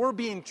reveal that we're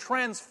being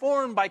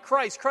transformed by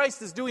Christ.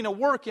 Christ is doing a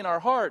work in our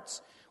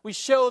hearts. We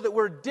show that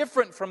we're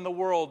different from the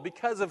world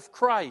because of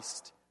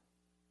Christ.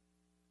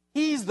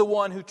 He's the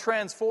one who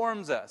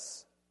transforms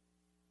us.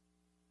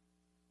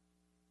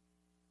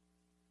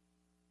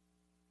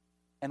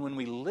 And when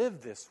we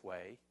live this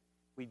way,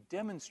 we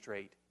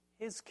demonstrate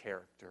His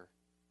character.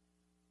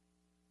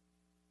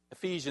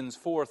 Ephesians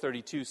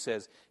 4:32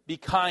 says, "Be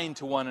kind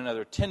to one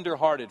another,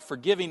 tender-hearted,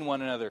 forgiving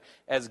one another,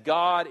 as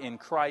God in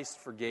Christ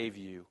forgave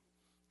you."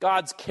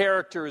 God's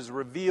character is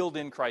revealed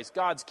in Christ.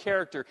 God's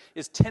character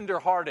is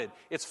tender-hearted,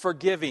 it's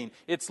forgiving,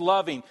 it's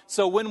loving.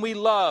 So when we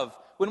love,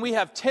 when we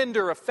have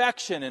tender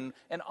affection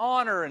and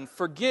honor and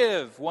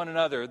forgive one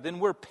another, then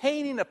we're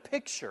painting a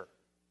picture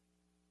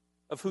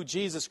of who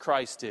Jesus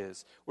Christ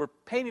is. We're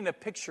painting a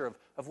picture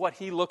of what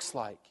He looks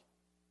like.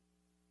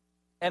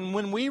 And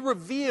when we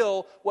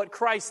reveal what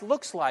Christ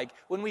looks like,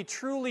 when we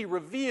truly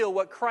reveal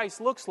what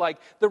Christ looks like,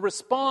 the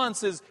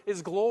response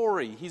is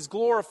glory. He's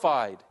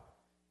glorified.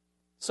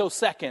 So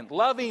second,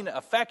 loving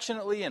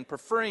affectionately and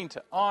preferring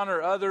to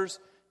honor others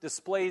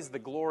displays the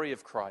glory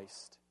of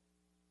Christ.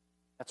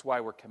 That's why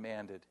we're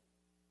commanded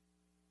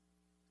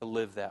to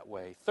live that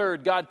way.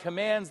 Third, God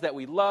commands that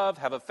we love,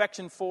 have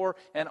affection for,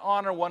 and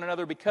honor one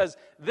another because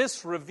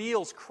this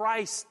reveals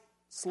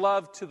Christ's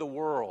love to the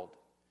world.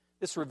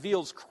 This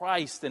reveals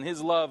Christ and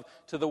His love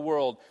to the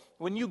world.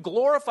 When you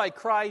glorify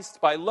Christ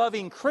by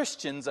loving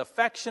Christians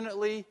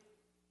affectionately,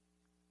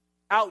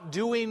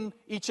 outdoing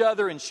each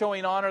other and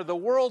showing honor, the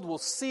world will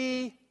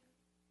see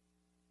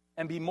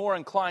and be more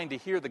inclined to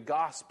hear the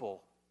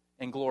gospel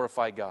and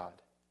glorify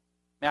God.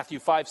 Matthew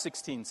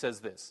 5:16 says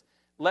this,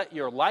 "Let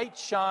your light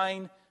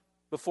shine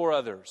before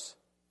others,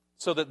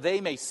 so that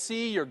they may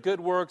see your good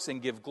works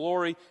and give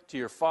glory to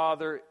your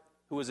Father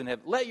who is in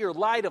heaven." Let your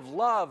light of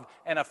love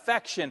and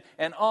affection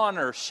and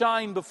honor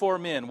shine before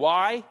men.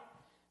 Why?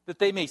 That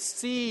they may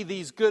see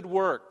these good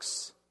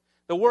works,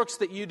 the works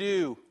that you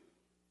do,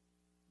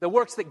 the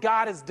works that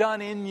God has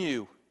done in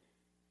you,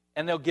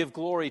 and they'll give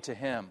glory to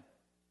Him.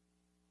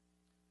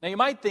 Now you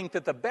might think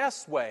that the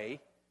best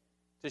way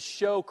to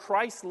show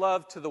Christ's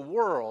love to the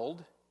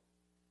world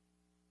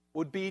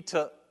would be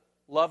to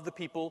love the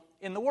people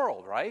in the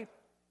world, right?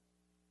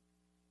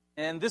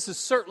 And this is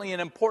certainly an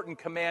important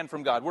command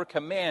from God. We're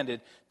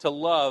commanded to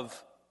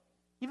love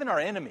even our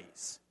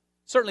enemies.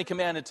 Certainly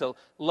commanded to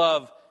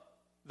love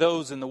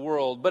those in the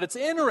world. But it's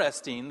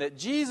interesting that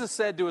Jesus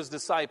said to His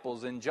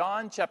disciples in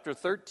John chapter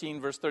 13,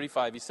 verse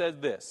 35, He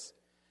said this,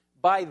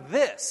 "By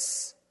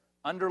this,"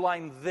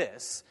 underline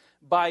this,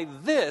 "by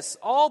this,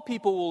 all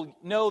people will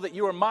know that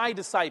you are my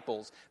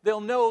disciples.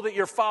 They'll know that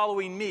you're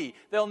following me.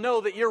 They'll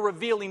know that you're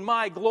revealing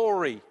my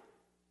glory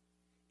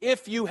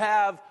if you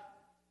have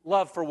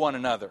love for one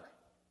another."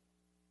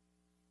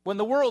 When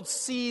the world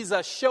sees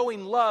us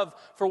showing love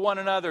for one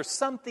another,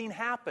 something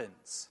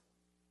happens.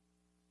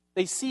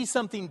 They see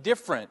something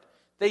different.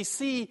 They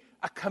see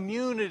a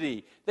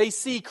community. They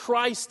see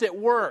Christ at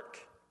work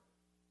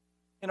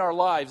in our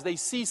lives. They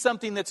see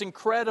something that's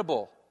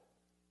incredible.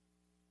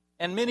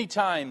 And many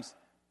times,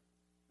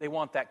 they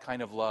want that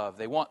kind of love.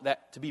 They want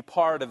that to be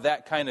part of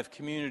that kind of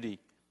community.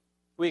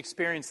 We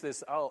experienced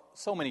this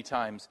so many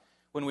times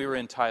when we were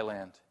in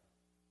Thailand.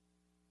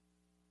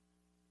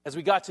 As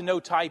we got to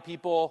know Thai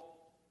people,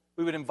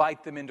 we would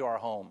invite them into our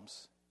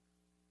homes.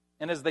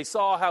 And as they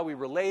saw how we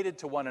related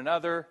to one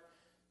another,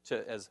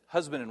 as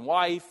husband and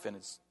wife and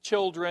as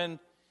children,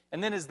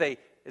 and then as they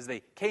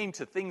came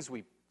to things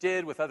we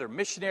did with other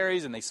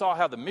missionaries and they saw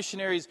how the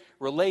missionaries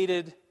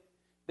related,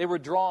 they were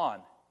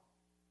drawn.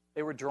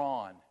 They were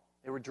drawn.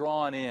 They were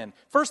drawn in.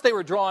 First they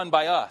were drawn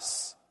by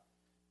us.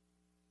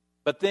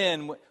 But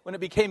then when it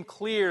became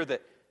clear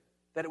that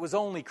it was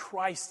only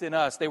Christ in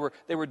us, they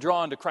were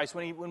drawn to Christ.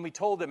 When we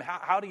told them,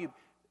 how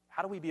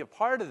do we be a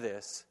part of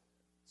this?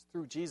 It's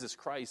through Jesus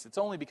Christ. It's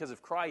only because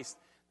of Christ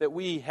that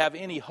we have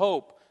any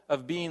hope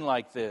of being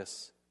like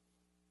this.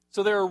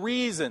 So there are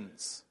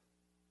reasons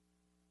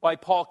why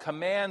Paul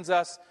commands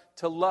us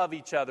to love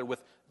each other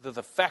with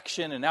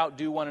affection and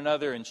outdo one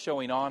another in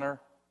showing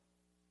honor.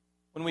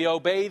 When we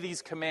obey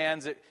these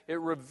commands, it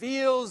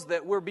reveals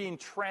that we're being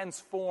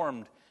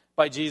transformed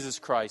by Jesus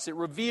Christ. It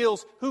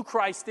reveals who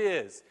Christ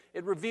is.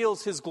 It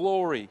reveals His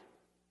glory.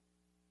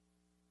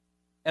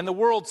 And the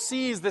world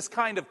sees this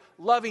kind of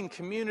loving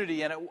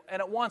community, and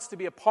it wants to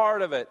be a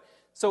part of it.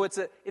 So it's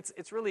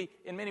really,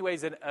 in many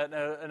ways,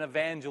 an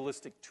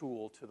evangelistic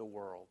tool to the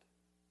world,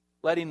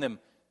 letting them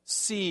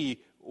see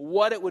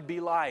what it would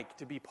be like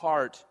to be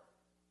part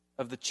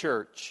of the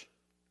church.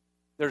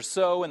 In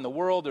the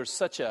world,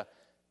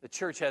 the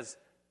church has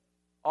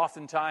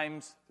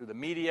oftentimes, through the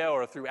media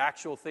or through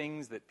actual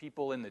things that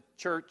people in the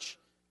church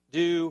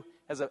do,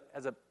 has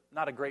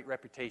not a great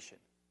reputation.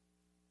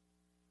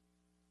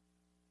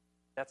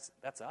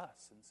 That's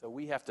us. And so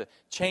we have to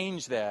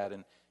change that.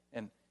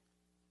 And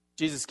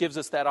Jesus gives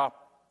us that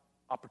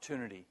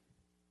opportunity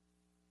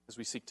as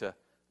we seek to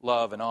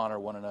love and honor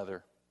one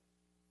another.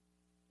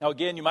 Now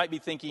again, you might be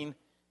thinking,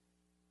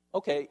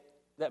 okay,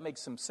 that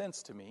makes some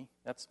sense to me.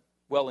 That's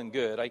well and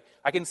good.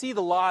 I can see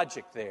the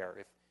logic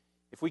there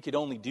if we could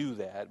only do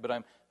that,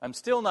 but I'm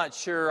still not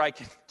sure I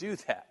can do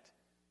that.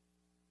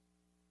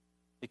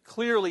 It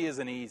clearly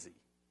isn't easy.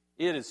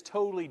 It is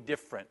totally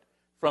different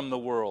from the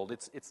world.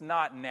 It's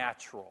not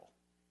natural.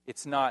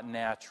 It's not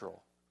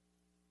natural.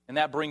 And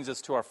that brings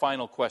us to our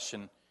final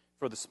question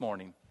for this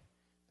morning,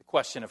 the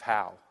question of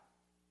how.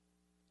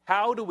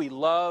 How do we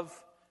love,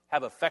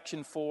 have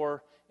affection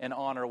for, and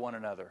honor one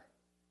another?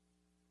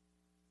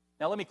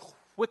 Now let me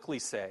quickly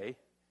say,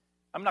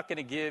 I'm not going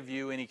to give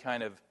you any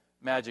kind of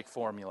magic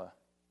formula.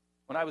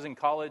 When I was in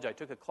college, I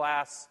took a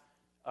class,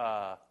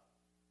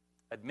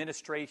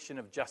 Administration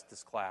of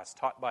Justice class,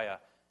 taught by a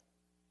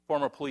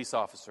former police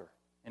officer.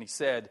 And he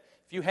said,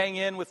 if you hang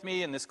in with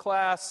me in this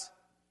class,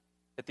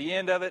 at the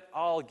end of it,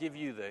 I'll give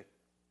you the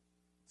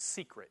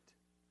secret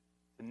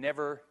to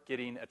never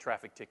getting a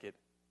traffic ticket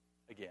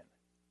again.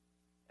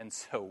 And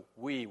so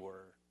we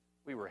were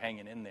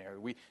hanging in there.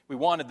 We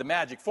wanted the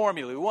magic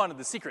formula. We wanted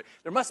the secret.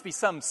 There must be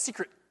some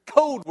secret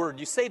code word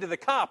you say to the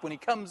cop when he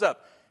comes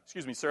up.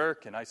 Excuse me, sir,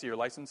 can I see your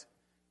license?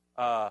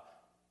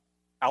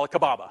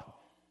 Alakababa.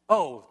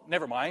 Oh,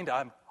 never mind.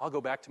 I'll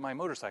go back to my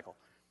motorcycle.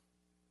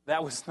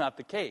 That was not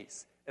the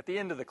case. At the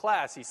end of the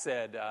class, he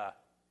said,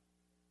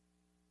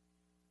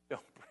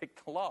 don't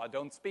break the law,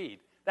 don't speed.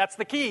 That's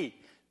the key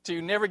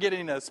to never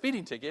getting a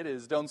speeding ticket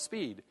is don't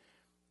speed.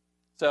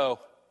 So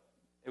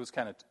it was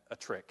kind of a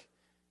trick.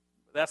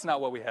 That's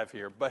not what we have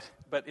here, but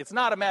it's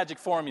not a magic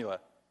formula.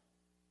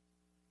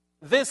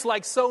 This,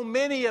 like so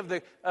many of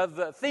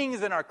the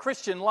things in our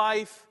Christian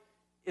life,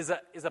 is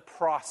a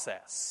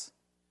process.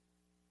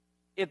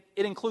 It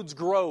includes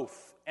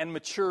growth and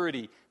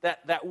maturity.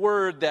 That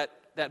word,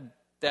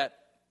 that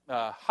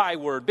high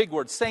word, big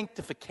word,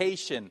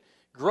 sanctification,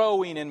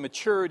 growing in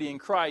maturity in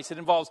Christ. It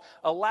involves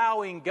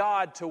allowing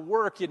God to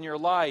work in your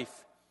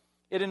life.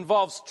 It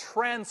involves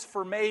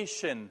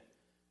transformation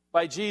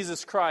by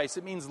Jesus Christ.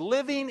 It means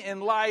living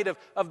in light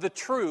of the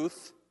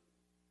truth,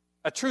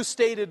 a truth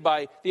stated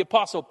by the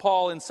Apostle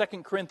Paul in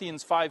 2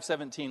 Corinthians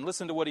 5:17.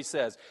 Listen to what he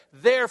says.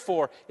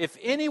 Therefore, if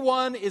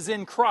anyone is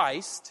in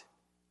Christ,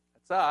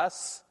 that's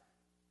us,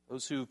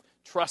 those who've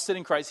trusted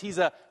in Christ, he's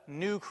a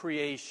new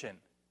creation.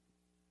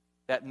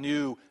 That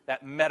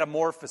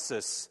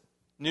metamorphosis,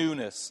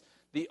 newness.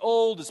 The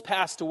old has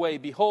passed away.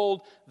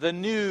 Behold, the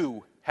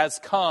new has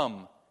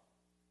come.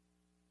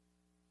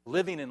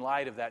 Living in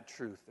light of that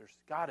truth.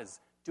 God is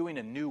doing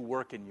a new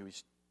work in you.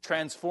 He's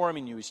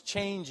transforming you. He's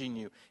changing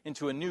you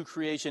into a new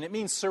creation. It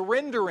means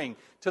surrendering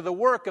to the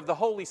work of the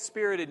Holy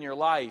Spirit in your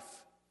life.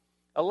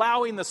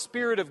 Allowing the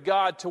Spirit of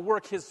God to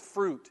work His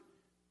fruit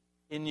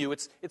in you.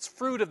 It's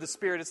fruit of the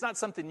Spirit. It's not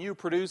something you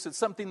produce. It's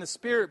something the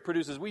Spirit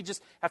produces. We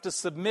just have to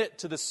submit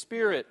to the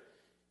Spirit.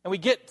 And we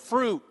get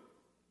fruit.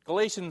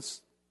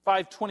 Galatians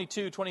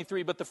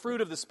 5:22-23. But the fruit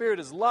of the Spirit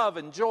is love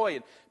and joy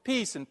and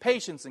peace and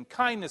patience and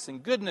kindness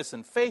and goodness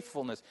and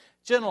faithfulness,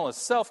 gentleness,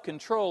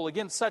 self-control.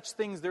 Against such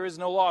things there is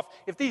no law.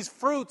 If these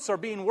fruits are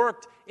being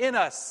worked in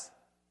us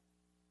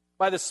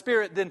by the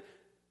Spirit, then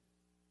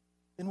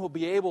we'll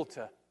be able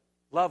to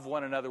love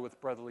one another with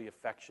brotherly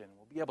affection.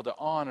 We'll be able to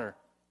honor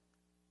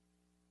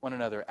one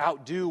another,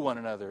 outdo one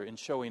another in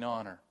showing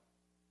honor.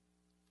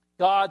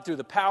 God, through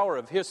the power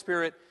of His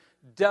Spirit,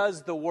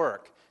 does the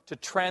work to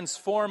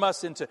transform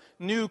us into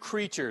new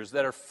creatures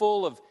that are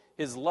full of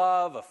His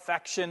love,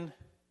 affection,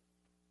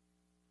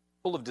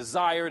 full of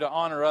desire to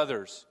honor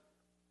others.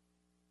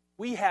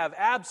 We have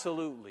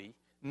absolutely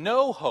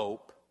no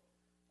hope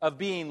of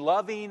being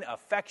loving,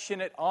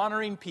 affectionate,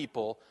 honoring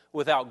people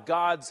without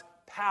God's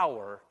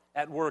power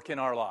at work in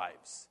our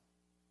lives.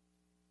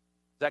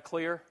 Is that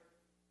clear?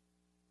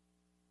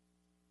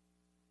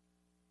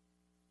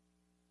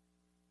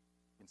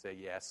 You can say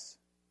yes.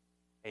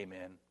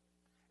 Amen.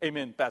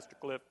 Amen, Pastor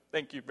Cliff.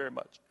 Thank you very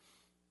much.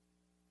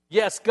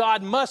 Yes,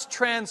 God must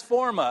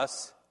transform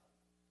us.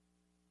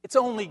 It's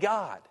only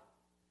God.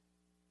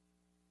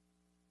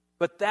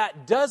 But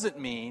that doesn't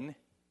mean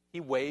He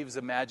waves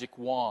a magic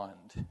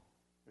wand.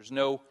 There's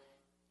no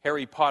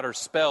Harry Potter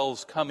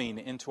spells coming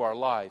into our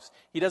lives.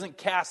 He doesn't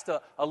cast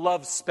a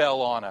love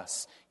spell on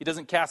us. He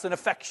doesn't cast an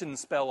affection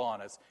spell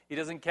on us. He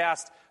doesn't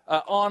cast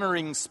an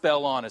honoring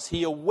spell on us.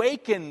 He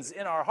awakens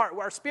in our heart.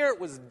 Our spirit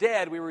was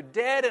dead. We were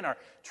dead in our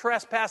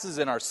trespasses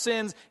and our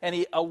sins, and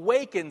He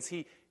awakens.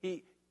 He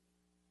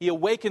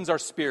awakens our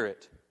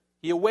spirit.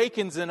 He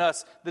awakens in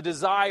us the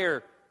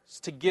desire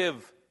to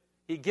give.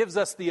 He gives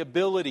us the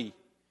ability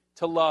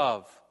to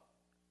love,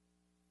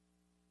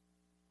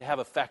 to have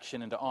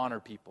affection, and to honor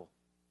people.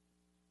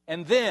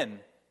 And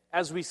then,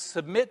 as we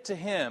submit to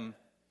Him,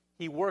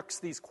 He works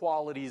these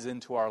qualities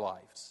into our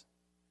lives.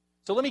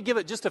 So let me give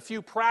it just a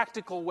few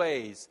practical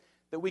ways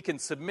that we can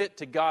submit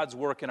to God's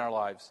work in our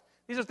lives.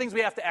 These are things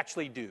we have to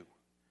actually do.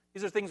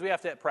 These are things we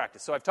have to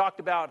practice. So I've talked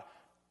about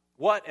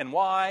what and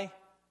why.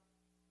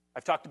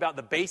 I've talked about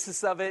the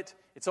basis of it.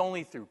 It's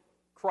only through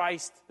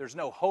Christ. There's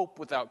no hope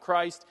without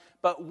Christ.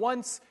 But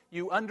once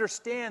you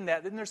understand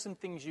that, then there's some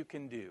things you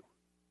can do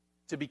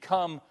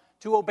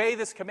to obey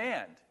this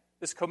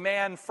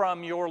command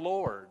from your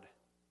Lord.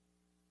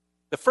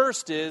 The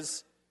first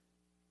is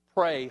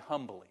pray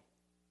humbly.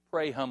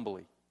 Pray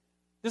humbly.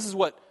 This is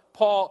what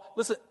Paul,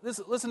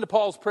 listen to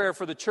Paul's prayer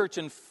for the church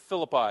in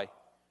Philippi.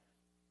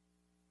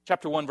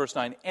 Chapter 1, verse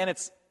 9. And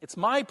it's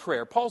my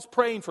prayer, Paul's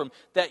praying for them,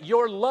 that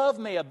your love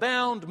may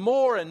abound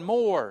more and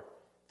more.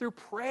 Through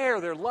prayer,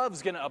 their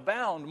love's going to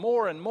abound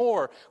more and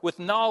more with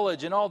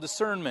knowledge and all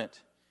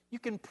discernment. You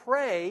can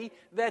pray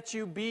that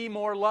you be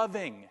more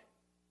loving.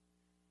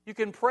 You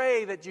can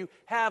pray that you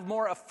have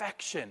more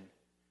affection.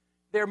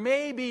 There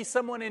may be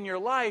someone in your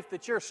life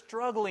that you're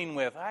struggling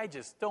with. I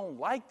just don't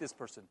like this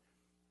person.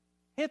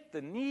 Hit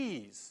the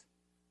knees.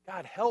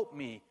 God, help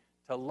me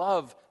to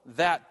love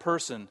that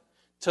person.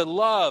 To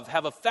love,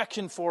 have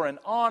affection for, and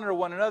honor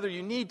one another.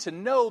 You need to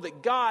know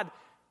that God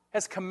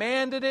has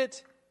commanded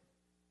it.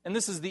 And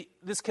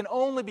this can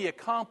only be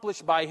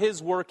accomplished by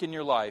His work in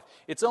your life.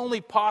 It's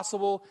only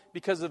possible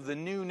because of the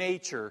new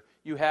nature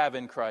you have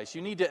in Christ.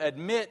 You need to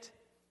admit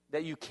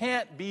that you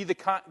can't be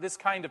this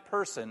kind of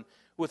person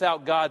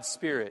without God's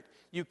Spirit.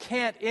 You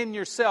can't in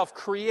yourself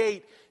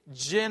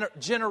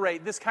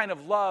generate this kind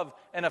of love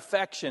and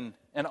affection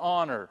and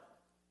honor.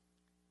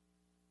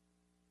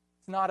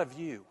 It's not of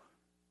you.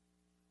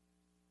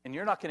 And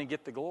you're not going to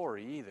get the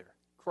glory either.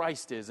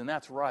 Christ is, and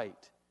that's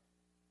right.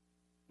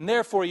 And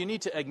therefore, you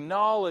need to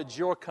acknowledge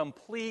your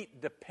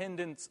complete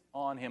dependence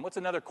on Him. What's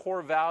another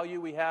core value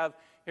we have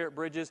here at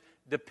Bridges?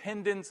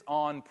 Dependence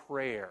on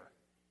prayer.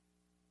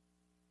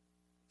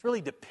 It's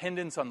really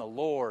dependence on the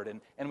Lord,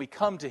 and we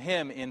come to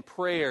Him in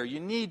prayer.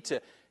 You need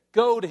to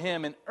go to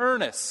Him in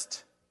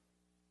earnest,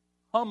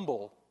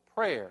 humble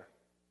prayer.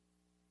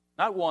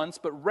 Not once,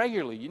 but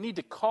regularly. You need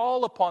to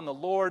call upon the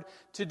Lord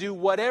to do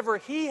whatever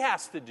He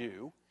has to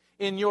do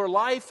in your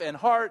life and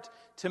heart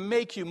to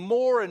make you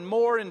more and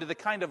more into the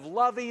kind of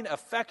loving,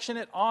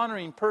 affectionate,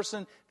 honoring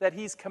person that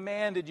He's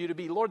commanded you to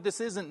be. Lord,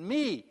 this isn't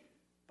me,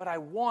 but I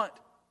want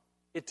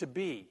it to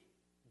be.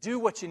 Do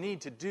what you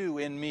need to do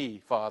in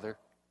me, Father.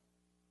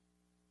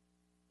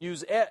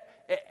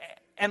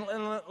 And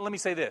let me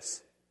say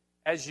this.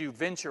 As you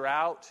venture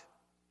out,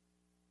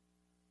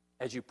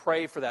 as you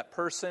pray for that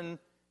person,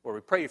 or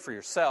we pray for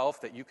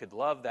yourself that you could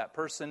love that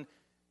person,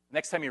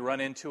 next time you run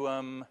into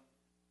them,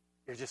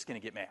 you're just going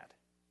to get mad.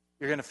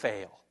 You're going to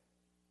fail.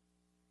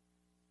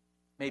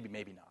 Maybe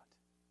not.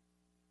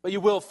 But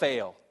you will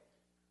fail.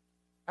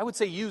 I would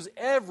say use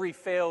every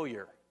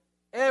failure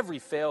as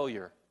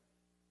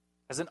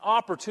an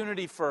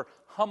opportunity for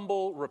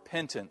humble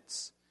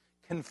repentance,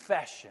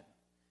 confession,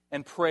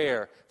 and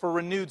prayer for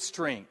renewed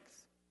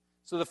strength.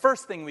 So the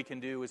first thing we can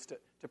do is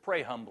to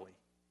pray humbly.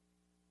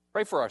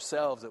 Pray for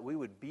ourselves that we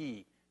would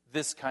be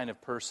this kind of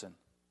person.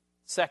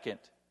 Second,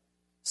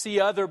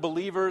 see other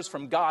believers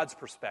from God's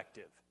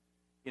perspective.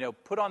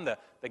 Put on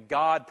the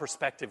God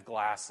perspective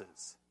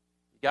glasses.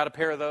 You got a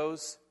pair of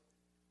those?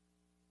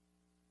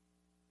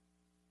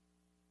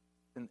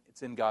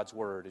 It's in God's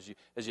Word.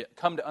 As you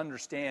come to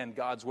understand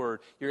God's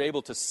Word, you're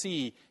able to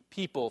see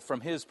people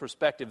from His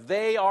perspective.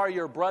 They are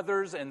your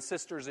brothers and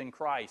sisters in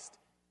Christ,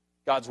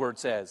 God's Word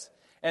says.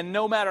 And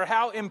no matter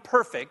how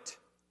imperfect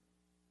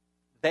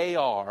they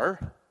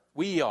are,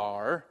 they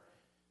are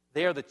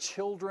the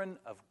children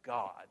of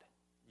God,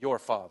 your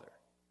Father.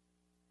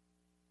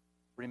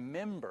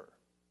 Remember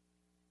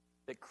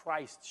that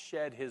Christ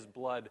shed His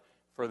blood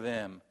for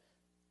them.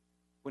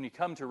 When you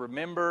come to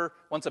remember,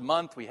 once a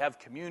month we have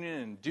communion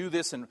and do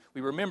this, and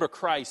we remember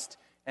Christ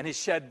and His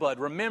shed blood.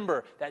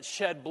 Remember that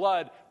shed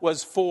blood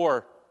was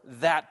for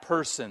that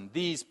person,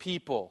 these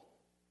people.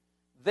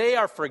 They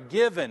are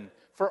forgiven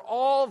for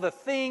all the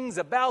things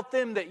about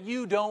them that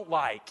you don't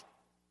like,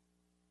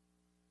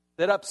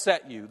 that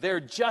upset you. They're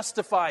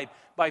justified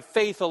by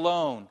faith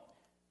alone.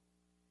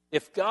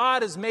 If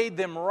God has made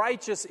them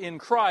righteous in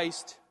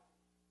Christ,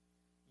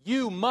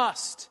 you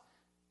must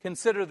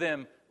consider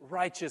them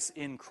righteous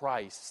in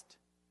Christ.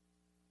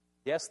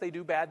 Yes, they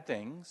do bad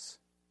things.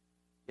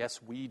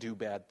 Yes, we do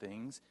bad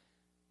things.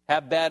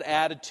 Have bad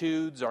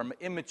attitudes, are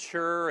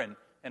immature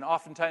and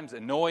oftentimes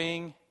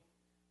annoying.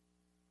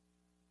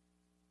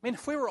 I mean,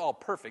 if we were all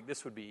perfect,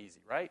 this would be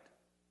easy, right?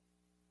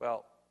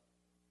 Well,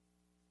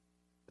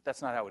 but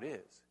that's not how it is.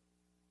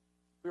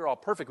 If we were all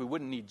perfect, we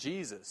wouldn't need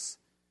Jesus.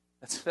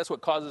 That's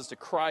what causes us to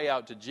cry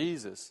out to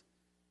Jesus.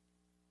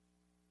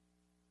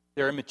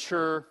 They're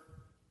immature,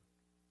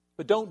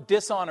 but don't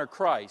dishonor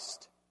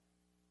Christ,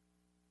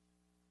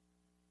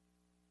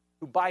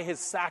 who by his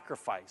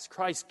sacrifice,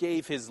 Christ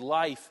gave his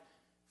life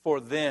for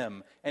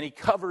them, and he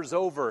covers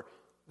over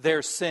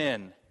their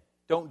sin.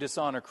 Don't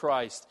dishonor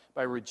Christ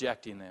by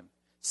rejecting them.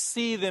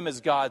 See them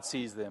as God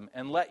sees them,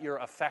 and let your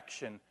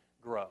affection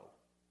grow.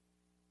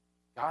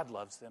 God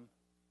loves them.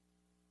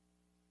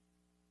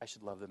 I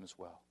should love them as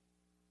well.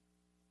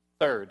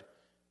 Third,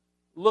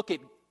 look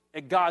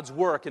at God's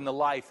work in the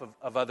life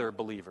of other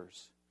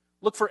believers.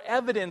 Look for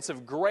evidence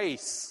of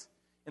grace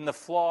in the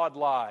flawed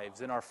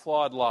lives, in our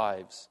flawed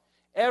lives.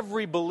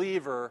 Every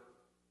believer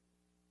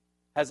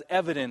has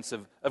evidence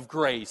of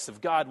grace,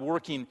 of God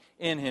working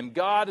in him.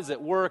 God is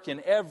at work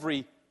in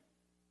every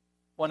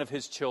one of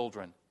his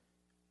children.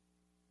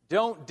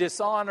 Don't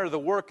dishonor the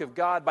work of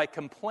God by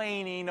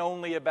complaining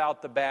only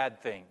about the bad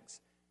things.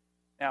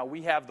 Now,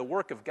 we have the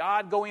work of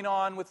God going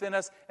on within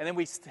us, and then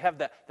we have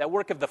that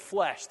work of the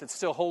flesh that's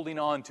still holding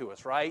on to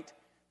us, right?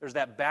 There's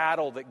that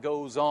battle that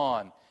goes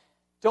on.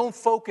 Don't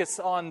focus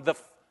on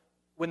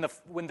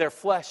when their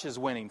flesh is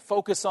winning.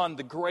 Focus on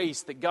the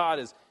grace that God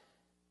is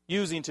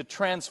using to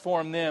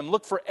transform them.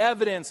 Look for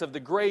evidence of the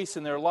grace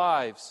in their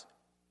lives.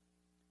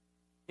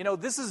 You know,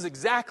 this is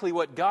exactly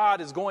what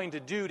God is going to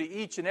do to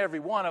each and every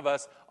one of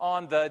us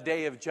on the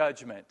day of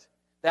judgment,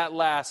 that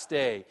last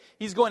day.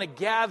 He's going to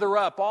gather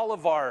up all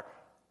of our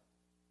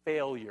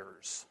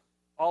failures,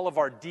 all of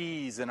our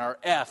D's and our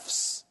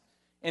F's,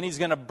 and he's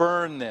going to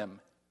burn them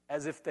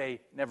as if they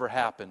never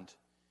happened.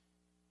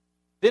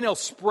 Then he'll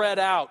spread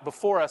out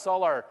before us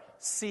all our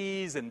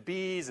C's and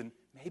B's and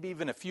maybe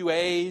even a few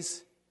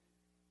A's,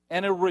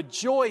 and he'll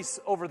rejoice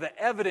over the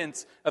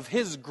evidence of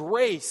his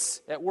grace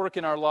at work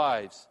in our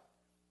lives.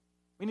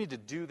 We need to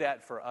do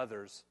that for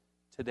others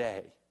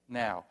today,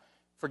 now.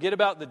 Forget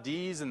about the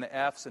D's and the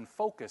F's and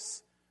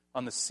focus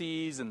on the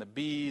C's and the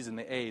B's and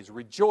the A's.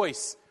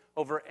 Rejoice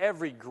over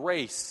every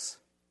grace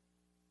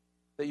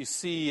that you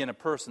see in a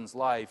person's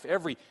life,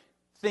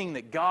 everything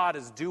that God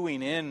is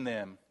doing in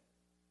them.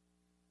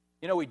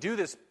 You know, we do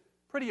this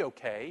pretty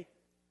okay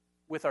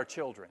with our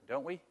children,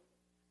 don't we?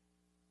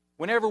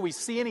 Whenever we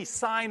see any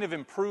sign of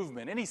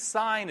improvement, any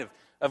sign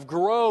of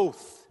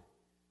growth,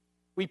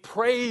 we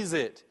praise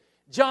it.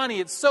 Johnny,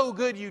 it's so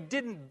good you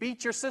didn't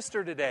beat your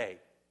sister today.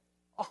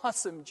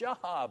 Awesome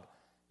job.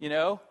 You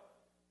know,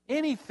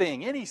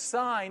 anything, any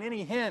sign,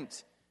 any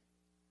hint.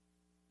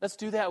 Let's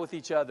do that with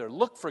each other.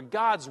 Look for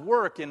God's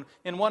work in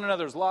one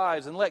another's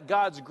lives, and let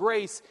God's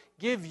grace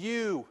give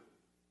you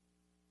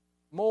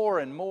more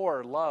and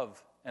more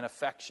love and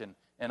affection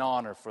and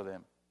honor for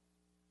them.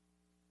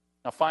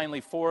 Now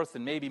finally, fourth,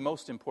 and maybe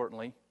most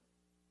importantly,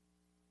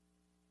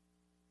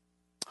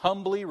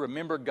 humbly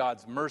remember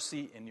God's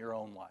mercy in your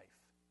own life.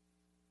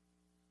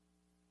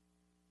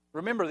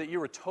 Remember that you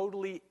were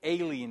totally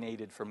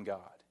alienated from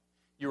God.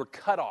 You were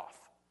cut off.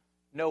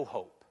 No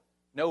hope.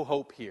 No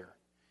hope here.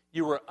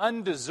 You were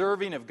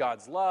undeserving of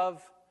God's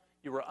love.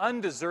 You were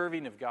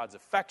undeserving of God's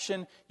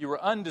affection. You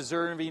were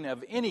undeserving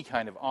of any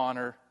kind of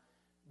honor.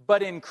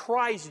 But in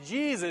Christ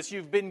Jesus,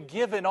 you've been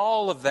given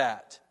all of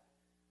that.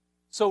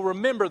 So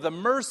remember the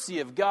mercy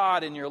of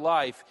God in your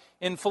life.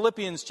 In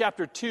Philippians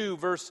chapter 2,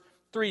 verse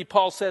 3,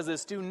 Paul says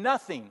this, "Do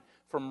nothing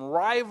from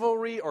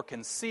rivalry or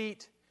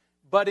conceit,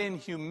 but in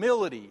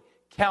humility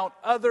count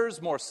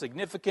others more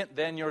significant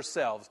than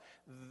yourselves."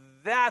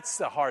 That's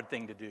a hard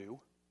thing to do.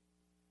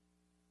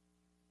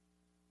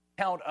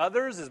 Count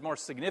others as more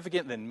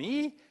significant than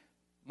me?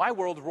 My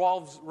world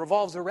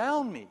revolves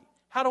around me.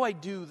 How do I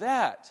do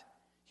that?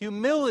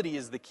 Humility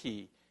is the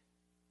key.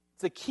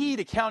 It's the key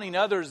to counting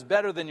others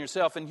better than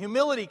yourself. And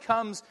humility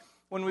comes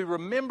when we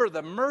remember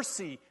the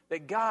mercy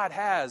that God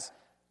has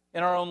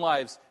in our own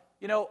lives.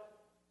 You know,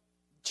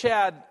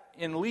 Chad,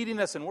 in leading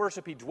us in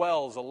worship, he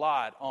dwells a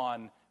lot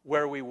on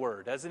where we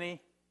were, doesn't he?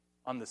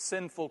 On the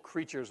sinful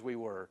creatures we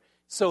were.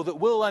 So that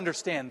we'll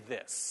understand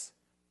this.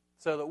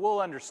 So that we'll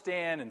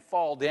understand and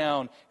fall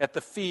down at the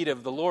feet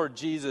of the Lord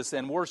Jesus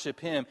and worship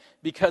him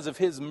because of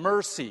his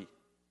mercy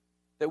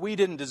that we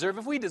didn't deserve.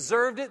 If we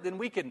deserved it, then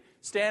we can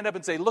stand up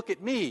and say, "Look at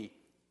me."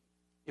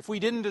 If we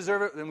didn't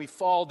deserve it, then we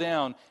fall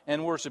down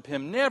and worship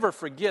him. Never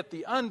forget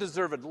the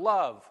undeserved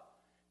love,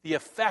 the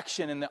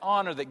affection, and the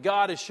honor that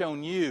God has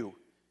shown you.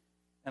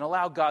 And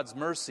allow God's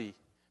mercy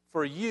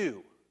for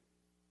you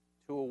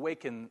to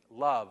awaken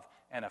love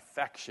and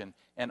affection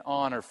and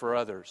honor for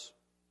others.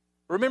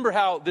 Remember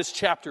how this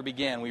chapter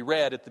began. We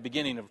read at the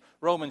beginning of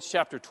Romans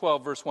chapter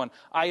 12, verse 1.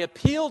 "I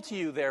appeal to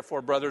you,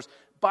 therefore, brothers,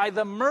 by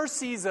the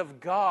mercies of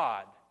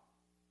God."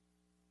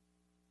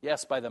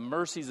 Yes, by the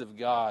mercies of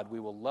God, we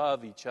will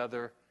love each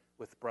other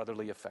with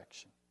brotherly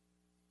affection.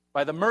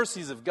 By the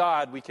mercies of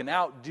God, we can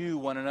outdo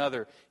one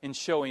another in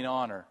showing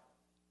honor.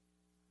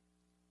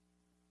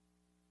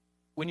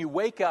 When you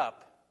wake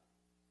up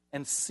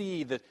and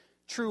see the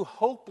true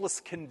hopeless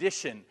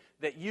condition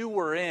that you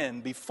were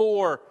in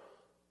before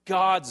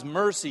God's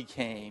mercy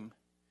came,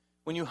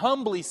 when you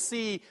humbly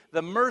see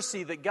the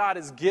mercy that God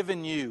has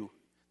given you,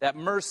 that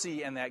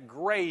mercy and that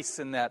grace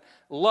and that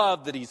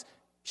love that He's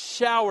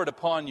showered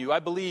upon you, I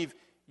believe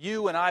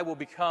you and I will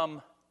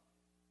become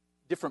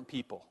different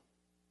people.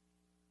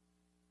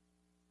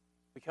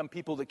 Become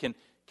people that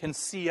can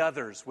see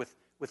others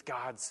with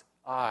God's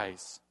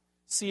eyes.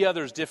 See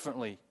others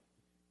differently.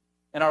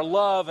 And our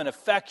love and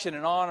affection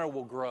and honor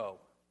will grow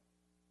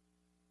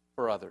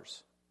for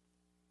others.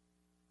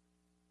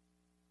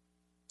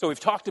 So we've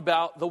talked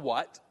about the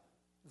what,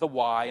 the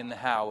why, and the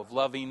how of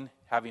loving,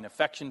 having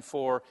affection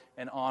for,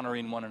 and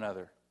honoring one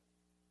another.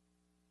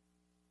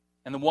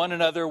 And the one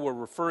another we're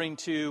referring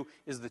to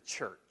is the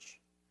church,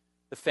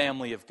 the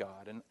family of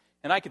God.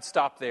 And I could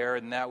stop there,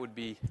 and that would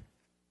be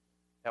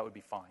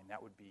fine.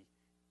 That would be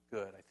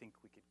good. I think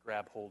we could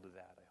grab hold of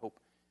that.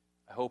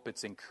 I hope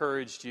it's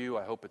encouraged you.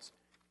 I hope it's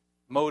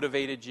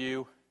motivated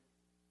you.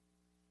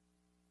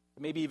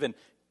 Maybe even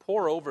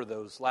pour over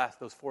those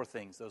four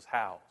things, those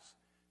hows.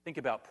 Think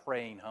about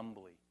praying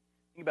humbly.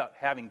 Think about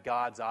having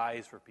God's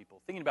eyes for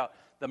people. Thinking about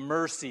the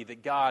mercy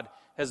that God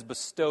has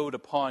bestowed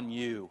upon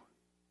you.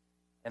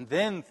 And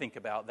then think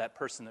about that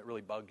person that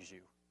really bugs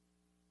you,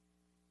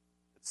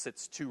 that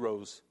sits 2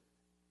 rows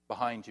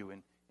behind you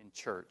in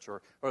church,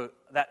 or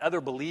that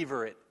other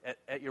believer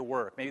at your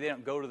work. Maybe they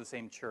don't go to the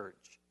same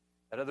church.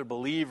 That other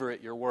believer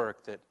at your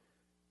work that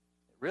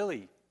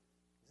really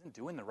isn't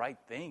doing the right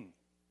thing.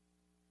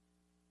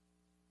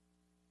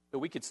 So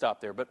we could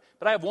stop there, but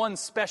I have one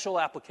special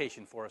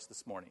application for us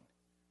this morning.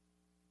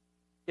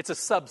 It's a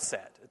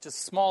subset. It's a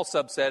small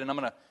subset, and I'm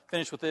going to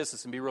finish with this.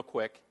 This can be real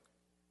quick.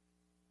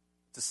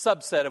 It's a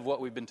subset of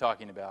what we've been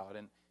talking about,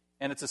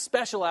 and it's a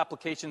special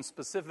application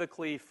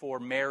specifically for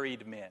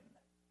married men.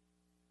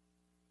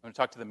 I'm going to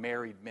talk to the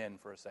married men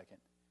for a second.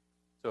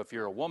 So if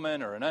you're a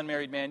woman or an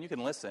unmarried man, you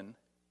can listen.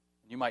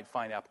 You might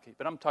find application,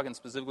 but I'm talking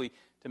specifically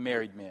to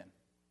married men.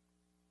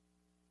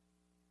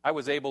 I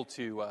was able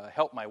to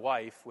help my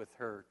wife with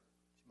her.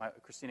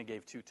 Christina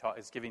gave 2 talks.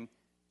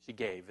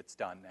 It's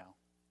done now.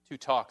 2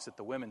 talks at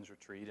the women's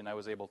retreat, and I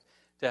was able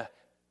to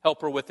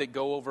help her with it,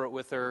 go over it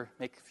with her,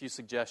 make a few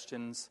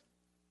suggestions.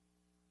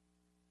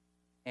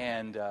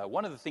 And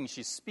one of the things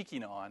she's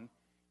speaking on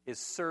is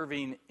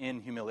serving in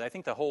humility. I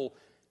think the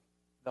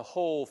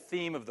whole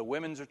theme of the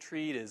women's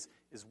retreat is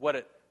what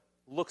it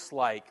looks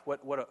like,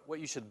 what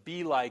you should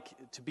be like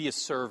to be a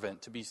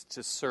servant,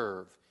 to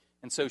serve.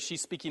 And so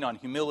she's speaking on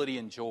humility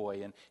and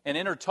joy. And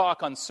in her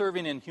talk on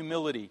serving in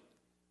humility,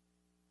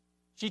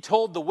 she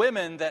told the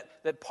women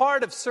that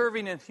part of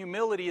serving in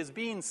humility is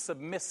being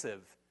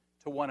submissive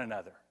to one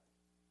another,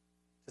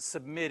 to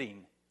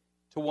submitting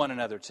to one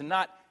another, to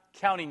not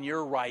counting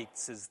your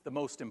rights as the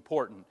most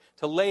important,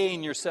 to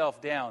laying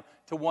yourself down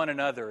to one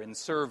another in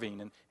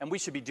serving. And we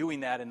should be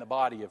doing that in the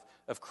body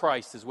of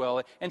Christ as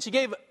well. And she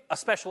gave a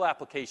special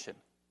application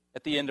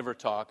at the end of her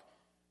talk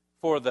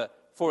for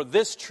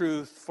this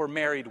truth for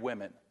married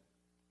women.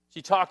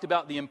 She talked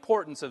about the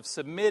importance of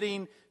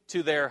submitting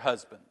to their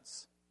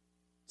husbands.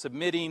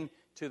 Submitting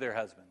to their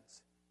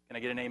husbands. Can I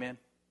get an amen?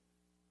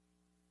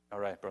 All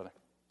right, brother.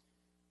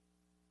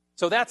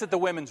 So that's at the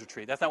women's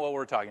retreat. That's not what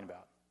we're talking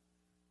about.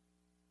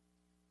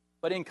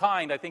 But in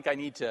kind, I think I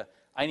need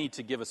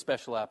to give a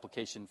special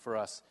application for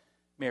us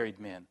married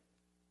men.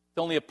 It's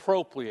only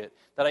appropriate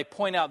that I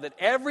point out that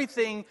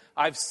everything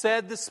I've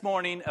said this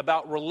morning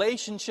about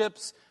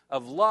relationships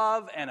of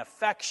love and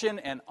affection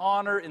and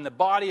honor in the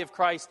body of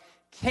Christ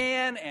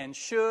can and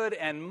should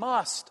and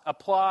must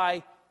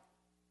apply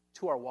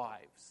to our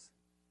wives.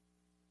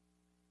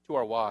 To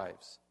our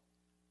wives.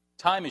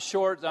 Time is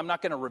short. I'm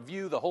not going to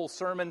review the whole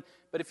sermon,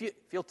 but if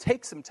you'll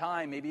take some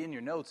time, maybe in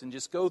your notes, and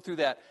just go through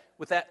that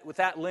with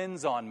that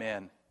lens on,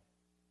 men.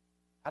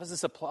 How does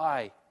this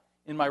apply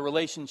in my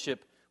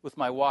relationship with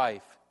my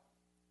wife?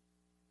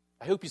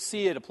 I hope you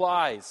see it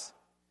applies.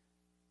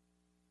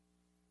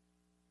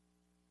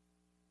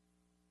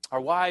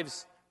 Our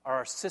wives are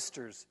our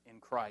sisters in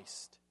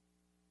Christ.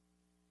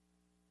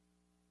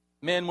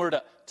 Men, we're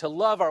to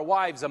love our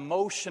wives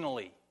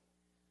emotionally,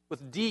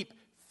 with deep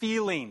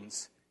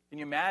feelings. Can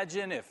you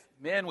imagine if,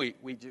 men, we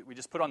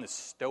just put on this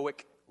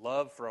stoic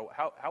love for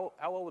how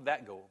well would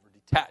that go over?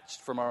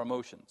 Detached from our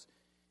emotions.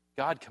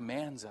 God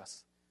commands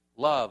us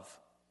love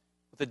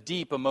with a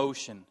deep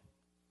emotion.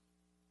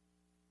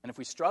 And if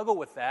we struggle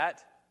with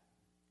that,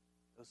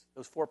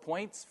 those 4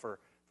 points for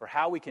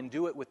how we can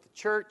do it with the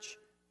church,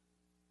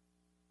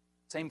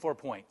 same 4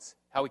 points,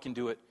 how we can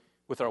do it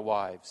with our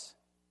wives.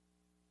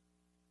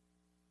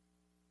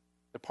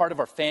 They're part of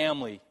our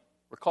family.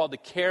 We're called to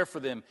care for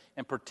them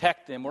and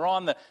protect them. We're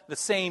on the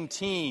same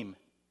team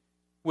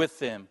with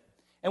them.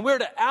 And we're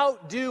to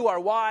outdo our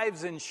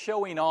wives in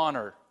showing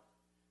honor,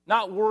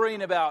 not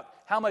worrying about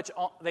how much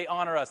they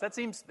honor us. That's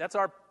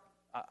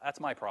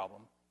my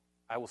problem.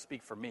 I will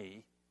speak for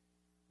me.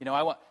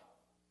 Come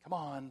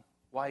on,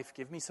 wife,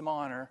 give me some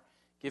honor.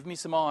 Give me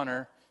some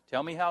honor.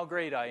 Tell me how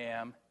great I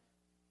am.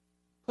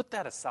 Put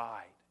that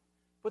aside.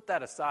 Put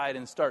that aside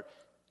and start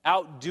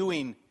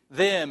outdoing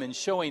them and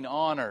showing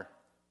honor.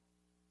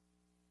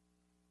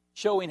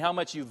 showing how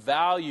much you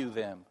value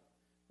them,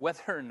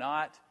 whether or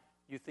not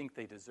you think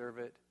they deserve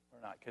it or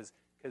not.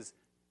 Because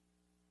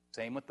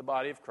same with the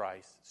body of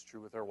Christ, it's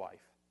true with our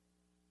wife.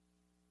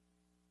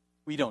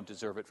 We don't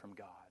deserve it from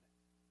God.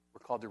 We're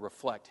called to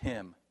reflect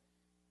Him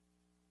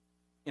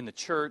in the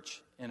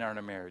church and in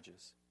our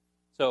marriages.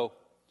 So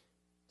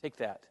take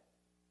that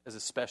as a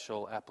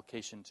special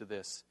application to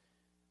this.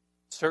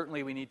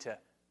 Certainly we need to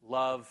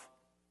love,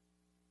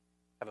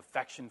 have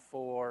affection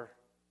for,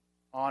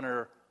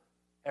 honor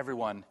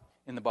everyone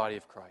in the body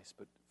of Christ.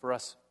 But for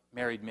us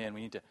married men,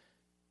 we need to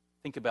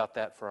think about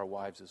that for our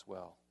wives as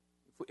well.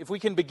 If we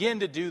can begin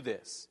to do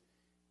this,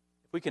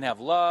 if we can have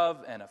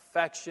love and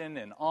affection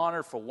and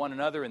honor for one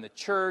another in the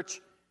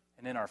church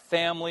and in our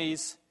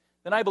families,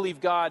 then I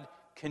believe God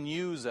can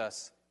use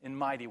us in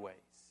mighty ways,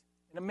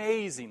 in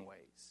amazing ways,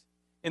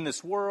 in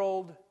this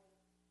world,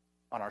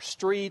 on our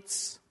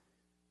streets.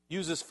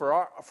 Use us for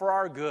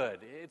our good.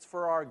 It's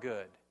for our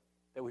good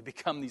that we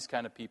become these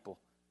kind of people.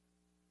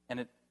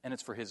 And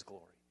it's for His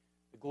glory.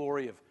 The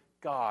glory of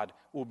God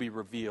will be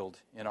revealed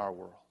in our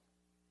world.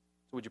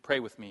 So would you pray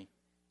with me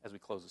as we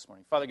close this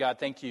morning? Father God,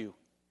 thank you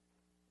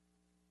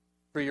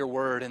for your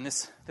word and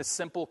this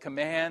simple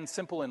command,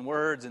 simple in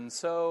words and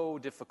so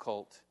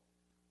difficult,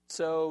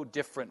 so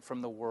different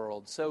from the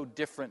world, so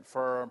different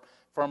from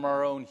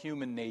our own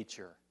human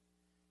nature.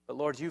 But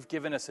Lord, you've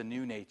given us a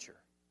new nature.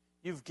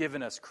 You've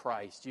given us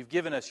Christ. You've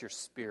given us your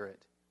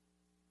Spirit.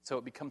 So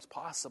it becomes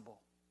possible.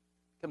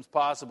 It becomes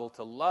possible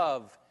to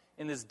love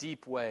in this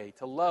deep way,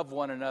 to love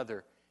one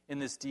another in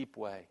this deep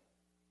way.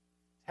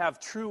 Have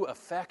true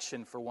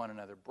affection for one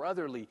another,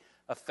 brotherly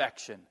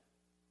affection,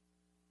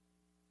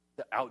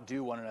 to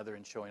outdo one another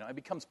in showing. It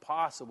becomes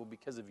possible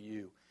because of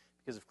you,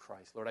 because of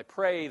Christ. Lord, I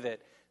pray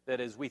that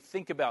as we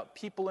think about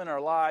people in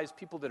our lives,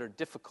 people that are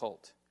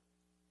difficult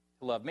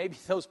to love, maybe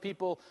those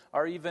people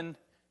are even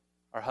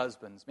our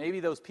husbands. Maybe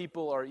those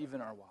people are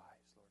even our wives.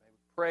 Lord, I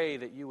would pray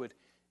that you would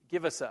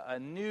give us a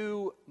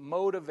new,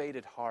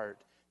 motivated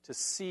heart to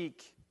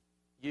seek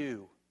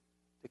you,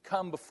 to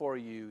come before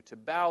you, to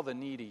bow the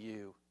knee to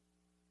you.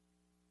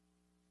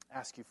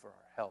 Ask you for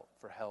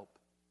our help.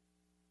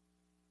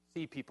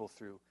 See people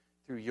through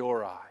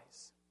your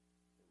eyes,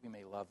 that we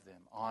may love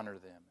them, honor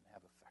them, and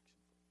have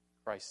affection.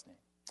 In Christ's name,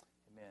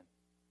 amen.